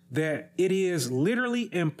that it is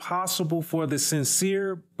literally impossible for the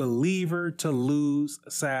sincere believer to lose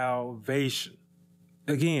salvation.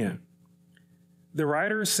 Again, the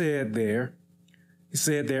writer said there,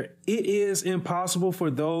 it is impossible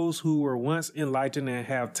for those who were once enlightened and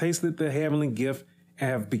have tasted the heavenly gift,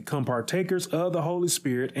 have become partakers of the Holy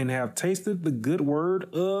Spirit, and have tasted the good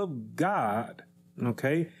word of God,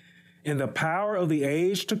 and the power of the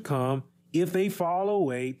age to come, if they fall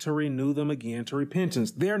away, to renew them again to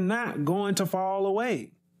repentance. They're not going to fall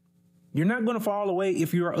away. You're not going to fall away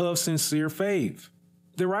if you are of sincere faith.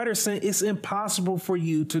 The writer is saying it's impossible for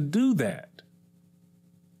you to do that.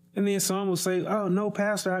 And then some will say, oh, no,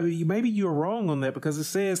 Pastor, maybe you're wrong on that, because it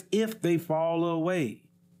says if they fall away.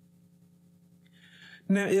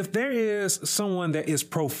 Now, if there is someone that is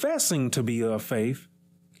professing to be of faith,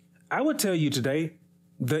 I would tell you today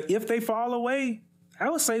that if they fall away, I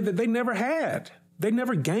would say that they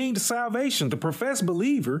never gained salvation. The professed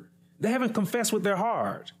believer, they haven't confessed with their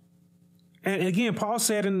heart. And again, Paul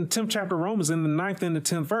said in the 10th chapter of Romans, in the 9th and the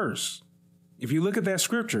 10th verse, if you look at that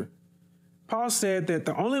scripture, Paul said that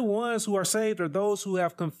the only ones who are saved are those who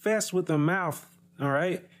have confessed with their mouth,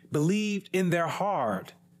 believed in their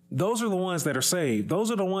heart. Those are the ones that are saved.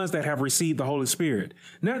 Those are the ones that have received the Holy Spirit.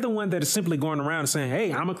 Not the one that is simply going around and saying,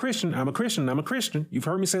 hey, I'm a Christian, I'm a Christian, I'm a Christian. You've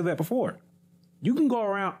heard me say that before. You can go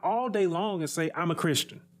around all day long and say, I'm a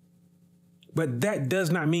Christian. But that does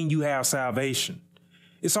not mean you have salvation.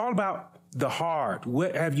 It's all about the heart.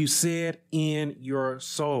 What have you said in your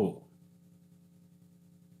soul?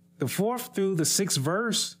 The 4th through the 6th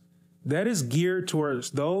verse, that is geared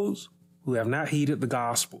towards those who have not heeded the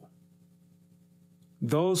gospel.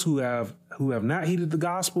 Those who have not heeded the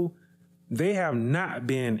gospel, they have not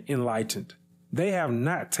been enlightened. They have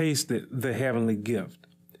not tasted the heavenly gift.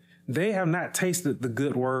 They have not tasted the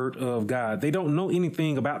good word of God. They don't know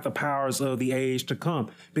anything about the powers of the age to come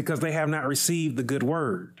because they have not received the good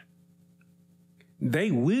word.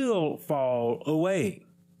 They will fall away.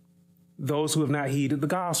 Those who have not heeded the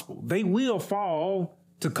gospel, they will fall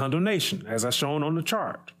to condemnation, as I've shown on the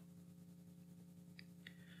chart.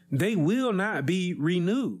 They will not be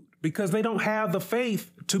renewed because they don't have the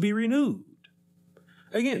faith to be renewed.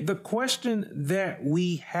 Again, the question that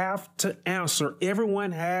we have to answer,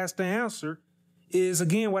 everyone has to answer, is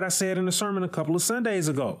again what I said in the sermon a couple of Sundays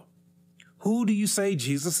ago. Who do you say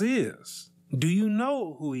Jesus is? Do you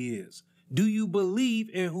know who he is? Do you believe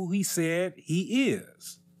in who he said he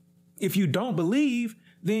is? If you don't believe,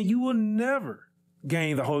 then you will never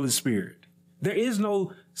gain the Holy Spirit. There is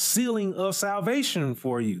no sealing of salvation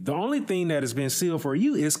for you. The only thing that has been sealed for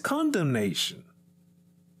you is condemnation.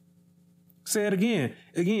 Say it again.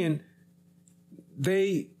 Again,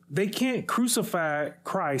 they can't crucify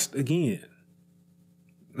Christ again.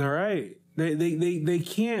 All right.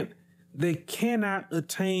 They cannot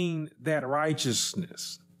attain that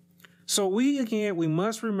righteousness. So we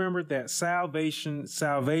must remember that salvation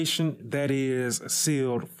that is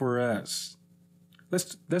sealed for us.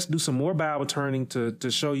 Let's do some more Bible turning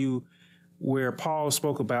to show you where Paul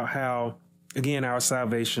spoke about how, again, our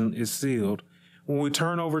salvation is sealed. When we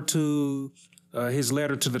turn over to his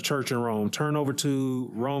letter to the church in Rome, turn over to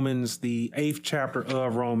Romans, the 8th chapter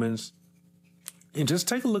of Romans, and just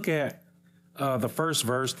take a look at the first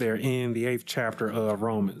verse there in the 8th chapter of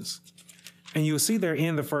Romans. And you'll see there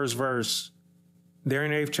in the first verse, there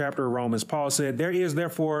in the 8th chapter of Romans, Paul said, there is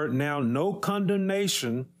therefore now no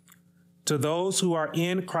condemnation to those who are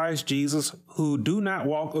in Christ Jesus, who do not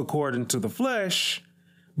walk according to the flesh,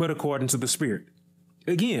 but according to the Spirit.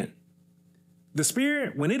 Again, the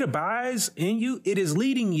Spirit, when it abides in you, it is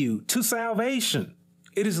leading you to salvation.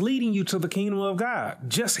 It is leading you to the kingdom of God.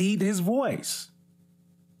 Just heed his voice.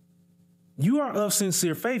 You are of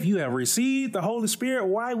sincere faith. You have received the Holy Spirit.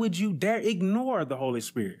 Why would you dare ignore the Holy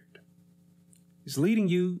Spirit? It's leading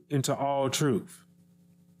you into all truth.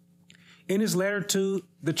 In his letter to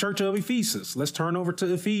the church of Ephesus, let's turn over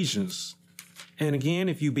to Ephesians. And again,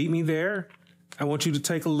 if you beat me there, I want you to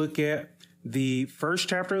take a look at the first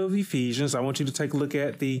chapter of Ephesians. I want you to take a look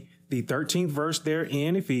at the 13th verse there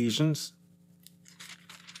in Ephesians.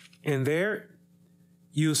 And there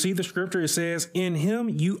you'll see the scripture. It says, in him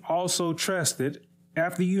you also trusted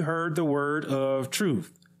after you heard the word of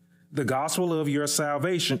truth, the gospel of your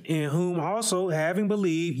salvation, in whom also, having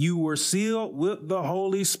believed, you were sealed with the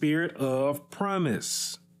Holy Spirit of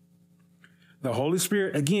promise. The Holy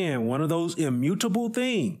Spirit, again, one of those immutable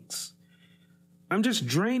things. I'm just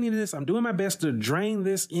draining this. I'm doing my best to drain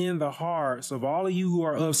this in the hearts of all of you who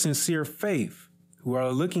are of sincere faith, who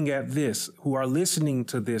are looking at this, who are listening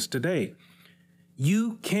to this today.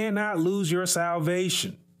 You cannot lose your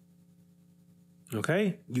salvation.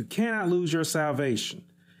 Okay? You cannot lose your salvation.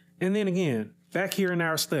 And then again, back here in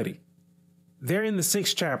our study, there in the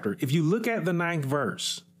 6th chapter, if you look at the 9th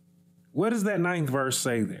verse, what does that 9th verse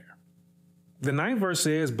say there? The 9th verse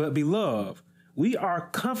says, but beloved, we are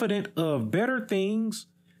confident of better things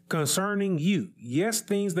concerning you. Yes,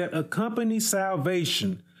 things that accompany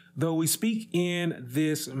salvation, though we speak in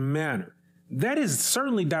this manner. That is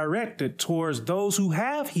certainly directed towards those who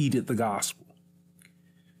have heeded the gospel.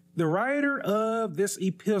 The writer of this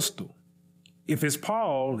epistle, if it's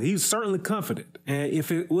Paul, he's certainly confident. And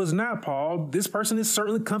if it was not Paul, this person is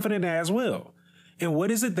certainly confident as well. And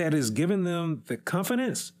what is it that is giving them the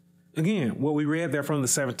confidence? Again, what we read there from the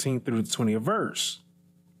 17th through the 20th verse.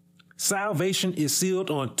 Salvation is sealed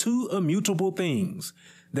on two immutable things.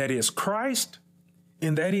 That is Christ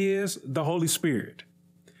and that is the Holy Spirit.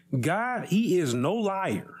 God, he is no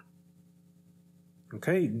liar.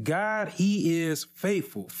 Okay. God, he is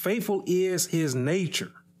faithful. Faithful is his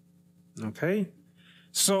nature. Okay.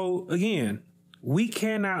 So again, we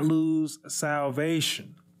cannot lose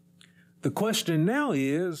salvation. The question now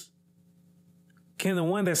is, can the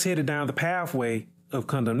one that's headed down the pathway of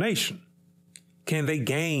condemnation, can they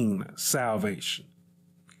gain salvation?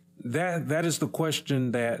 That is the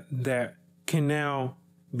question that can now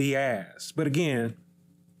be asked. But again,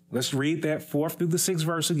 let's read that 4th through the 6th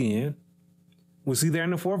verse again. We'll see there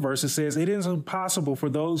in the 4th verse, it says, it is impossible for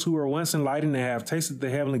those who were once enlightened and have tasted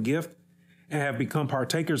the heavenly gift and have become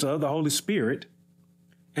partakers of the Holy Spirit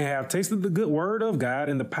and have tasted the good word of God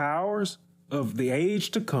and the powers of the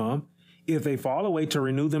age to come, if they fall away, to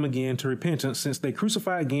renew them again to repentance, since they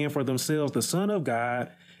crucify again for themselves the Son of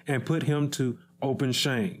God and put him to open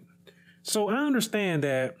shame. So I understand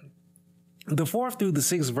that the 4th through the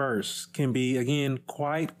 6th verse can be, again,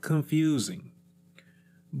 quite confusing.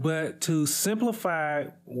 But to simplify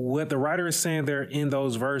what the writer is saying there in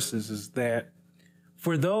those verses is that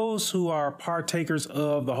for those who are partakers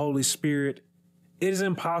of the Holy Spirit, it is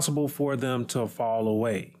impossible for them to fall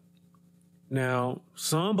away. Now,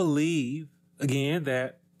 some believe, again,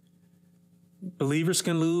 that believers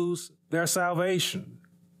can lose their salvation.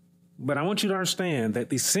 But I want you to understand that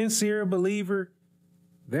the sincere believer,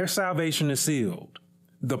 their salvation is sealed.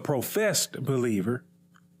 The professed believer,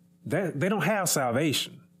 they don't have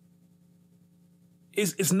salvation.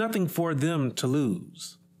 It's nothing for them to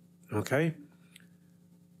lose. Okay?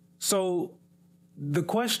 So the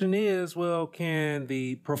question is, well, can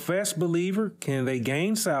the professed believer, can they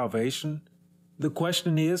gain salvation? The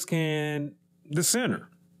question is, can the sinner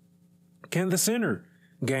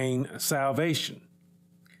gain salvation?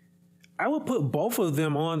 I would put both of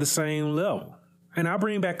them on the same level. And I'll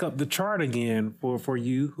bring back up the chart again for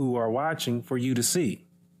you who are watching, for you to see.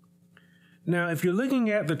 Now, if you're looking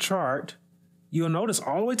at the chart, you'll notice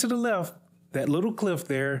all the way to the left, that little cliff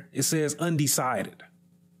there, it says undecided.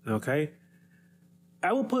 Okay?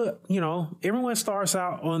 I will put, everyone starts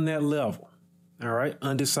out on that level. All right?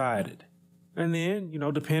 Undecided. And then,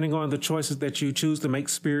 depending on the choices that you choose to make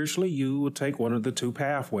spiritually, you will take one of the two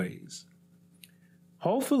pathways.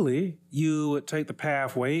 Hopefully, you would take the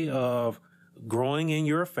pathway of growing in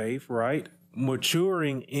your faith, right?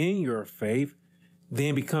 Maturing in your faith,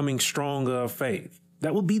 then becoming strong of faith.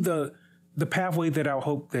 That would be the pathway that I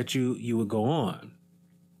hope that you would go on.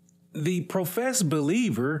 The professed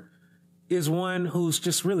believer is one who's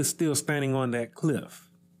just really still standing on that cliff.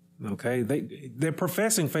 Okay, they're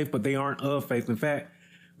professing faith, but they aren't of faith. In fact,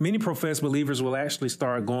 many professed believers will actually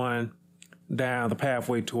start going down the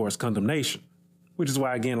pathway towards condemnation, which is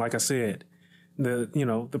why, again, like I said,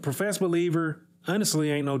 the professed believer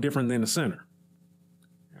honestly ain't no different than the sinner.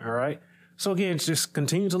 All right. So again, just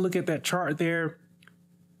continue to look at that chart there.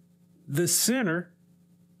 The sinner,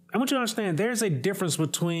 I want you to understand there's a difference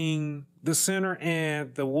between the sinner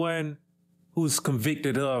and the one who's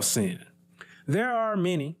convicted of sin. There are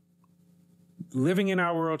many living in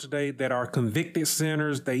our world today that are convicted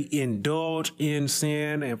sinners. They indulge in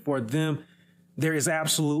sin, and for them, there is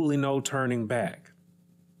absolutely no turning back.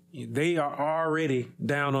 They are already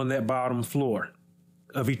down on that bottom floor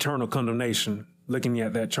of eternal condemnation, looking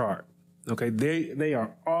at that chart. Okay, they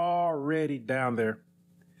are already down there,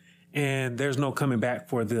 and there's no coming back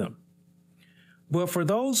for them. But for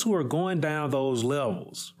those who are going down those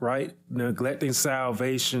levels, right, neglecting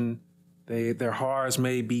salvation, their hearts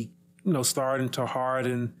may be, starting to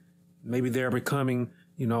harden. Maybe they're becoming,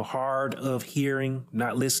 hard of hearing,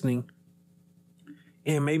 not listening.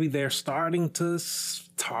 And maybe they're starting to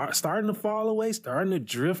fall away, starting to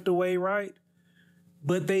drift away, right?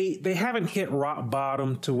 But they haven't hit rock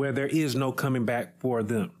bottom to where there is no coming back for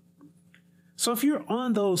them. So if you're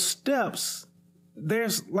on those steps,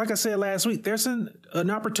 there's, like I said last week, there's an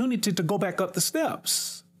opportunity to go back up the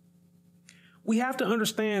steps. We have to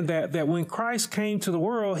understand that when Christ came to the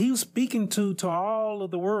world, he was speaking to all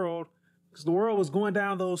of the world because the world was going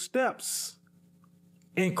down those steps.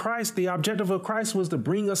 And Christ, the objective of Christ was to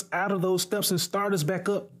bring us out of those steps and start us back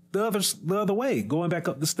up the other way, going back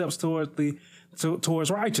up the steps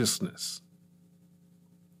towards righteousness.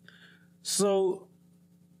 So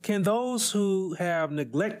can those who have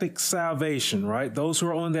neglected salvation, right, those who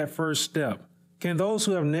are on that first step, can those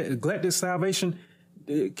who have neglected salvation,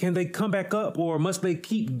 can they come back up, or must they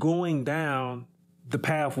keep going down the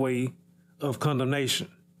pathway of condemnation?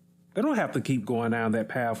 They don't have to keep going down that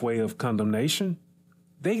pathway of condemnation.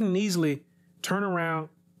 They can easily turn around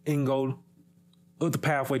and go up the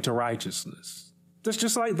pathway to righteousness. That's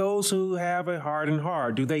just like those who have a hardened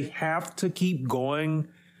heart. Do they have to keep going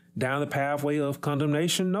down the pathway of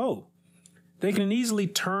condemnation? No. They can easily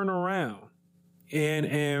turn around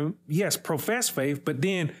and yes, profess faith, but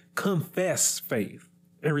then confess faith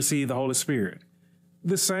and receive the Holy Spirit.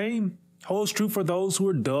 The same holds true for those who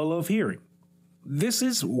are dull of hearing. This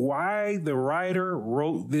is why the writer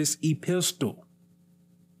wrote this epistle.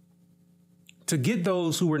 To get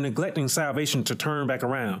those who were neglecting salvation to turn back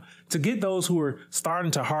around, to get those who were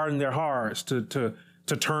starting to harden their hearts to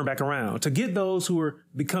turn back around, to get those who were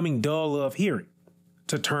becoming dull of hearing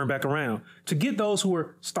to turn back around, to get those who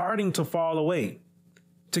were starting to fall away,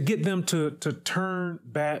 to get them to turn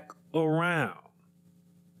back around.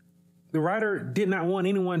 The writer did not want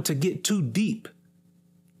anyone to get too deep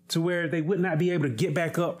to where they would not be able to get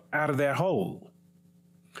back up out of that hole.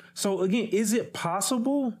 So again, is it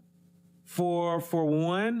possible for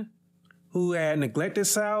one who had neglected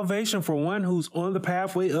salvation, for one who's on the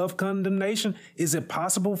pathway of condemnation, is it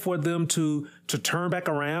possible for them to turn back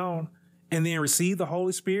around and then receive the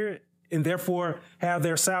Holy Spirit and therefore have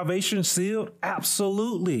their salvation sealed?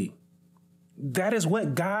 Absolutely. That is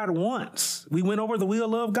what God wants. We went over the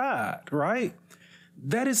will of God, right?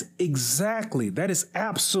 That is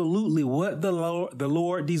absolutely what the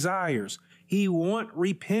Lord desires. He wants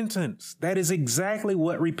repentance. That is exactly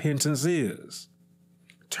what repentance is.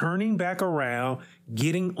 Turning back around,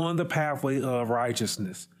 getting on the pathway of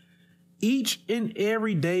righteousness. Each and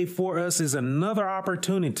every day for us is another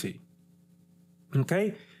opportunity.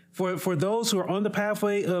 Okay? For those who are on the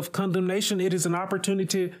pathway of condemnation, it is an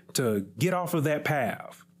opportunity to get off of that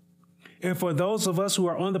path. And for those of us who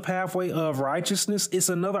are on the pathway of righteousness, it's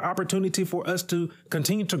another opportunity for us to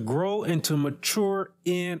continue to grow and to mature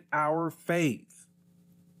in our faith.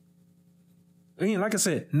 Again, like I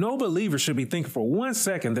said, no believer should be thinking for 1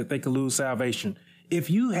 second that they could lose salvation.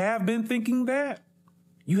 If you have been thinking that,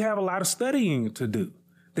 you have a lot of studying to do.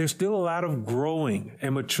 There's still a lot of growing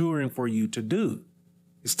and maturing for you to do.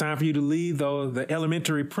 It's time for you to leave the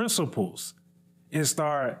elementary principles and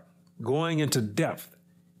start going into depth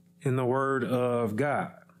in the Word of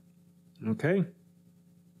God. Okay?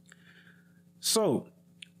 So,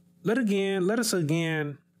 let us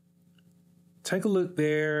again take a look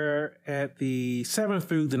there at the 7th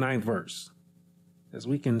through the 9th verse as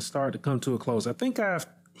we can start to come to a close. I think I've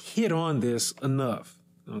hit on this enough.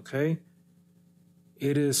 Okay?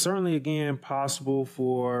 It is certainly, again, possible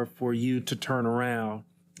for you to turn around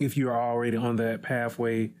if you're already on that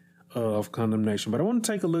pathway of condemnation. But I want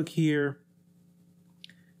to take a look here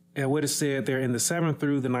at what is said there in the 7th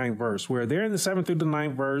through the 9th verse, where there in the 7th through the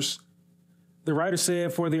 9th verse, the writer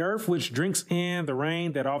said, "For the earth which drinks in the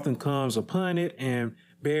rain that often comes upon it and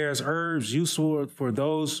bears herbs useful for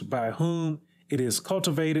those by whom it is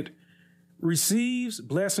cultivated, receives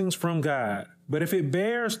blessings from God. But if it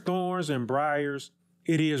bears thorns and briars,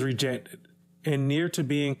 it is rejected and near to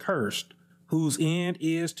being cursed, whose end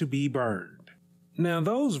is to be burned." Now,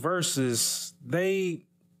 those verses, they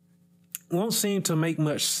won't seem to make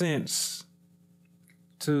much sense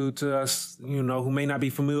to us, who may not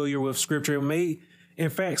be familiar with scripture. It may,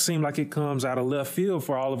 in fact, seem like it comes out of left field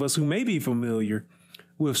for all of us who may be familiar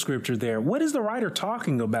with scripture there. What is the writer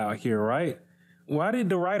talking about here, right? Why did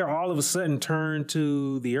the writer all of a sudden turn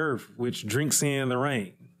to the earth, which drinks in the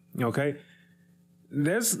rain? Okay.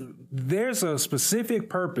 There's a specific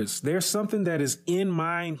purpose. There's something that is in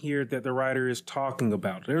mind here that the writer is talking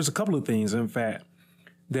about. There's a couple of things, in fact,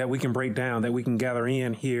 that we can break down, that we can gather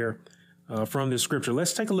in here from this scripture.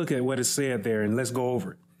 Let's take a look at what is said there and let's go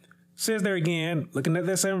over it. It says there again, looking at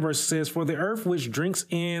that 7th verse, it says, "For the earth which drinks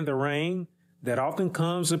in the rain that often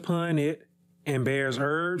comes upon it and bears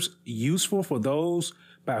herbs useful for those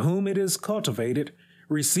by whom it is cultivated,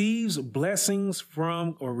 receives blessing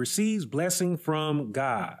from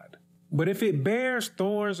God. But if it bears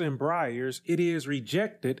thorns and briars, it is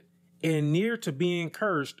rejected and near to being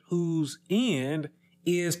cursed, whose end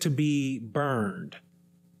is to be burned."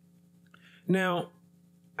 Now,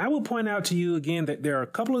 I will point out to you again that there are a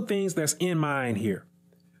couple of things that's in mind here,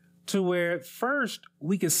 to where first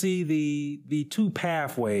we can see the two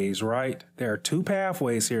pathways, right? There are two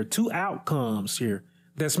pathways here, two outcomes here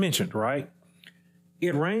that's mentioned, right?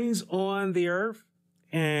 It rains on the earth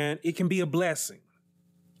and it can be a blessing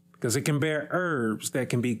because it can bear herbs that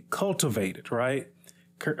can be cultivated, right?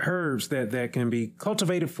 Herbs that can be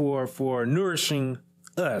cultivated for nourishing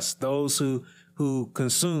us, those who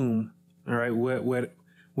consume, all right,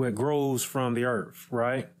 what grows from the earth,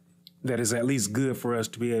 right? That is at least good for us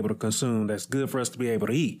to be able to consume. That's good for us to be able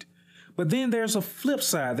to eat. But then there's a flip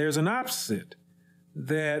side. There's an opposite,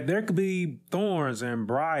 that there could be thorns and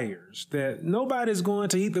briars, that nobody's going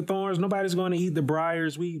to eat the thorns. Nobody's going to eat the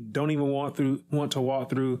briars. We don't even want to walk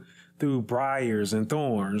through briars and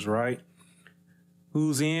thorns, right?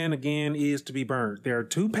 Whose end, again, is to be burned. There are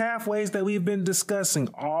two pathways that we've been discussing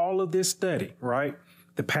all of this study, right?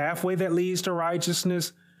 The pathway that leads to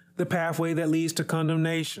righteousness, the pathway that leads to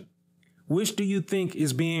condemnation. Which do you think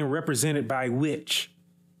is being represented by which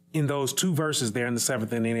in those two verses there in the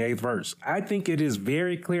 7th and the 8th verse? I think it is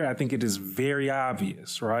very clear. I think it is very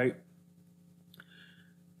obvious, right?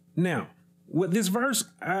 Now, with this verse,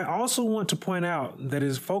 I also want to point out that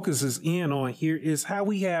his focus is in on here is how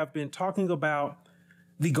we have been talking about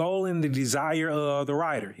the goal and the desire of the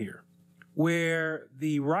writer here, where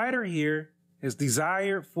the writer here has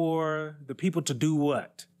desired for the people to do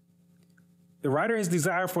what? The writer has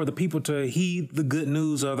desired for the people to heed the good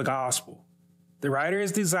news of the gospel. The writer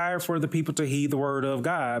has desired for the people to heed the word of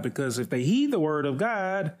God, because if they heed the word of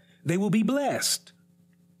God, they will be blessed.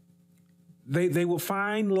 They will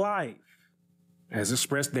find life, as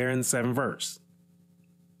expressed there in the 7th verse.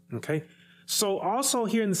 Okay. So also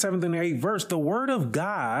here in the 7th and 8th verse, the word of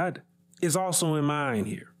God is also in mind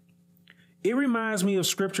here. It reminds me of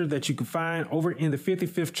scripture that you can find over in the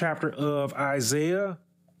 55th chapter of Isaiah,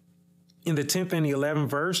 in the 10th and the 11th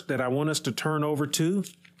verse, that I want us to turn over to.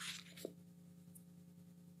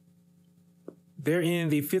 There in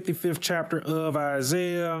the 55th chapter of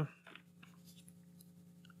Isaiah,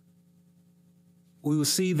 we will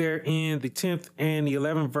see there in the 10th and the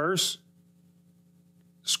 11th verse,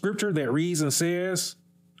 scripture that reads and says,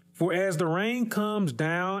 "For as the rain comes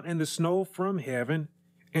down and the snow from heaven,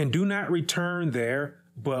 and do not return there,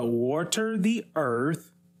 but water the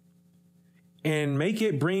earth, and make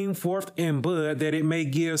it bring forth and bud, that it may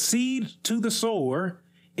give seed to the sower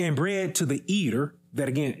and bread to the eater." That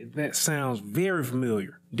again, that sounds very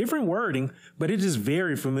familiar. Different wording, but it is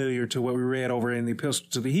very familiar to what we read over in the epistle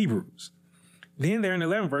to the Hebrews. Then there in the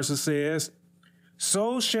 11th verse it says,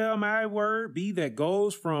 "So shall my word be that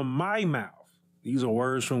goes from my mouth." These are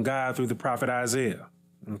words from God through the prophet Isaiah.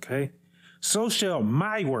 Okay. "So shall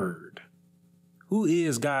my word." Who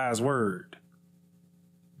is God's word?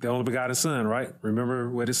 The only begotten Son, right? Remember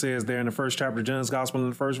what it says there in the 1st chapter of John's Gospel in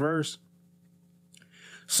the 1st verse?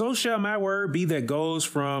 "So shall my word be that goes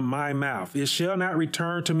from my mouth. It shall not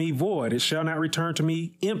return to me void. It shall not return to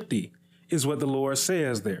me empty," is what the Lord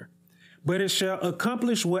says there. "But it shall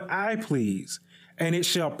accomplish what I please, and it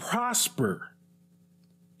shall prosper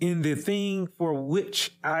in the thing for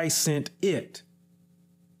which I sent it."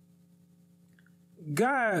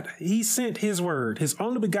 God, he sent his word, his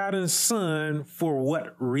only begotten Son, for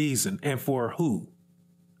what reason and for who?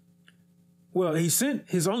 Well, he sent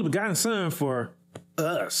his only begotten Son for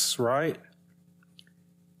us, right?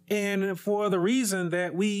 And for the reason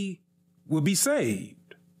that we will be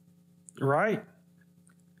saved, right?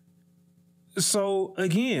 So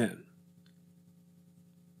again,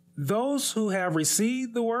 those who have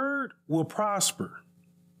received the word will prosper.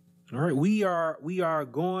 All right, we are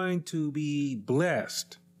going to be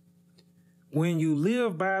blessed when you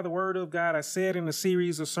live by the word of God. I said in a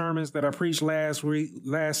series of sermons that I preached last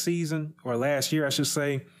year, I should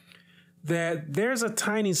say, that there's a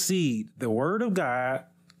tiny seed, the word of God,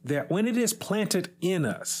 that when it is planted in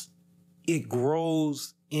us, it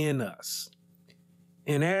grows in us.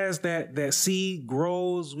 And as that seed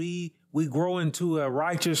grows, we grow into a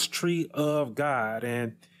righteous tree of God.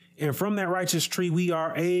 And from that righteous tree, we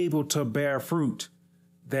are able to bear fruit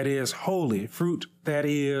that is holy, fruit that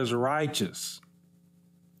is righteous.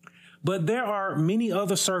 But there are many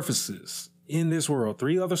other surfaces in this world,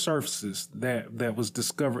 3 other surfaces that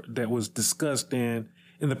was discussed in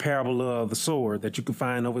the parable of the sower that you can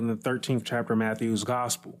find over in the 13th chapter of Matthew's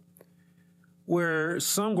gospel, where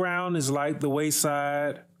some ground is like the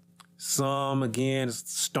wayside, some again is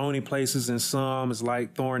stony places, and some is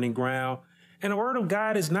like thorny ground. And the word of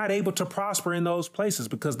God is not able to prosper in those places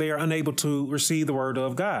because they are unable to receive the word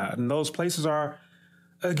of God. And those places are,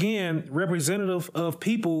 again, representative of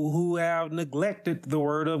people who have neglected the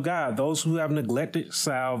word of God, those who have neglected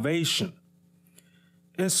salvation.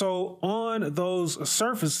 And so on those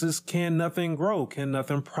surfaces can nothing grow, can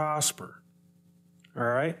nothing prosper. All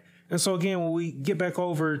right. And so again, when we get back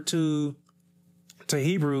over to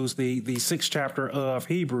Hebrews, the 6th chapter of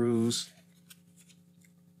Hebrews,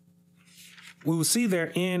 we will see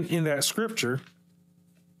there in that scripture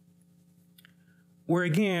where,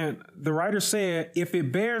 again, the writer said, if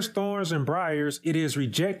it bears thorns and briars, it is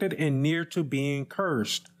rejected and near to being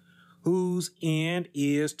cursed, whose end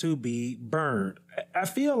is to be burned. I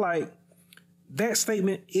feel like that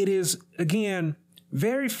statement, it is, again,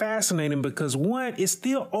 very fascinating because, one, it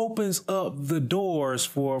still opens up the doors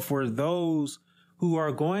for those who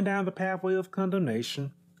are going down the pathway of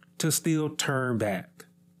condemnation to still turn back.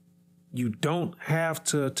 You don't have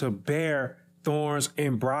to bear thorns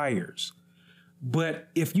and briars. But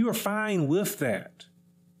if you are fine with that,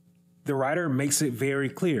 the writer makes it very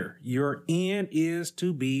clear. Your end is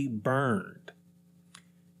to be burned.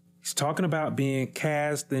 He's talking about being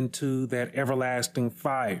cast into that everlasting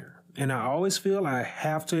fire. And I always feel I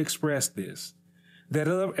have to express this, that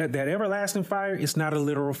everlasting fire is not a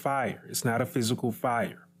literal fire. It's not a physical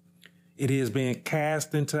fire. It is being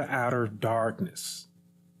cast into outer darkness.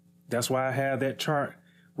 That's why I have that chart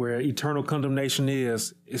where eternal condemnation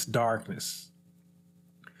is, it's darkness.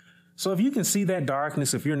 So if you can see that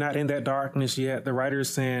darkness, if you're not in that darkness yet, the writer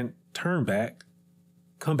is saying, turn back,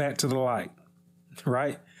 come back to the light,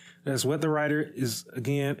 right? That's what the writer is,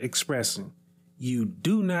 again, expressing. You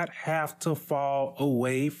do not have to fall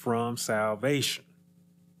away from salvation.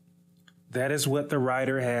 That is what the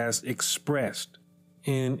writer has expressed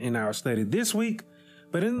in our study this week,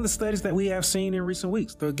 but in the studies that we have seen in recent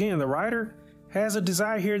weeks. So again, the writer has a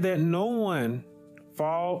desire here that no one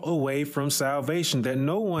fall away from salvation, that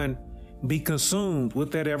no one be consumed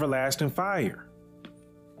with that everlasting fire.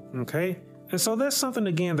 Okay? And so that's something,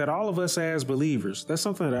 again, that all of us as believers, that's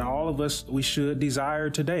something that all of us, we should desire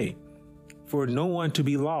today, for no one to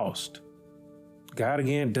be lost. God,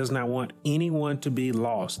 again, does not want anyone to be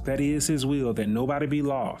lost. That is his will, that nobody be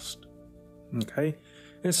lost. Okay?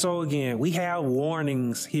 And so, again, we have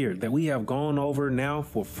warnings here that we have gone over now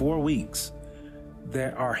for 4 weeks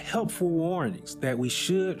that are helpful warnings that we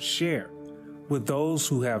should share with those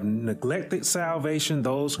who have neglected salvation,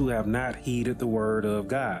 those who have not heeded the word of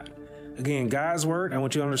God. Again, God's word, I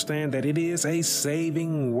want you to understand that it is a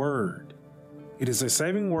saving word. It is a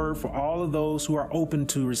saving word for all of those who are open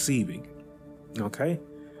to receiving it. Okay?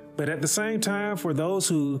 But at the same time, for those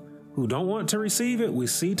who don't want to receive it, we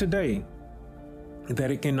see today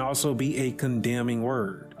that it can also be a condemning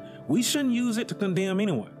word. We shouldn't use it to condemn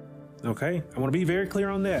anyone. Okay? I want to be very clear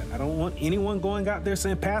on that. I don't want anyone going out there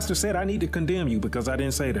saying, Pastor said I need to condemn you, because I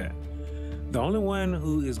didn't say that. The only one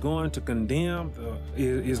who is going to condemn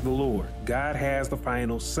is the Lord. God has the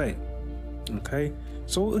final say. Okay?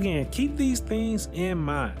 So again, keep these things in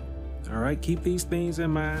mind. All right? Keep these things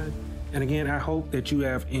in mind. And again, I hope that you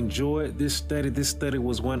have enjoyed this study. This study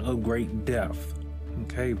was one of great depth.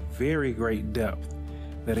 Okay? Very great depth.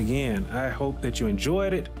 That again, I hope that you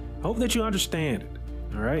enjoyed it. Hope that you understand it.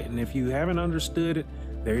 All right. And if you haven't understood it,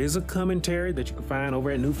 there is a commentary that you can find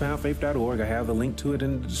over at newfoundfaith.org. I have the link to it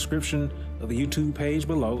in the description of the YouTube page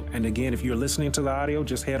below. And again, if you're listening to the audio,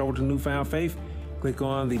 just head over to Newfound Faith, click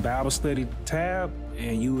on the Bible study tab,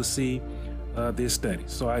 and you will see this study.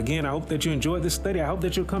 So again, I hope that you enjoyed this study. I hope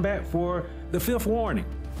that you'll come back for the 5th warning.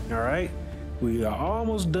 All right. We are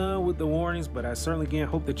almost done with the warnings, but I certainly again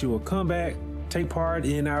hope that you will come back, take part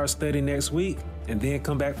in our study next week, and then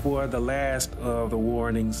come back for the last of the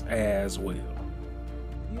warnings as well.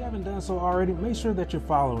 If you have haven't done so already, make sure that you're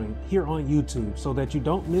following here on YouTube so that you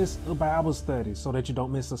don't miss a Bible study, so that you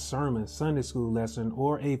don't miss a sermon, Sunday school lesson,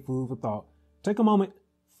 or a food for thought. Take a moment,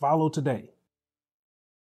 follow today.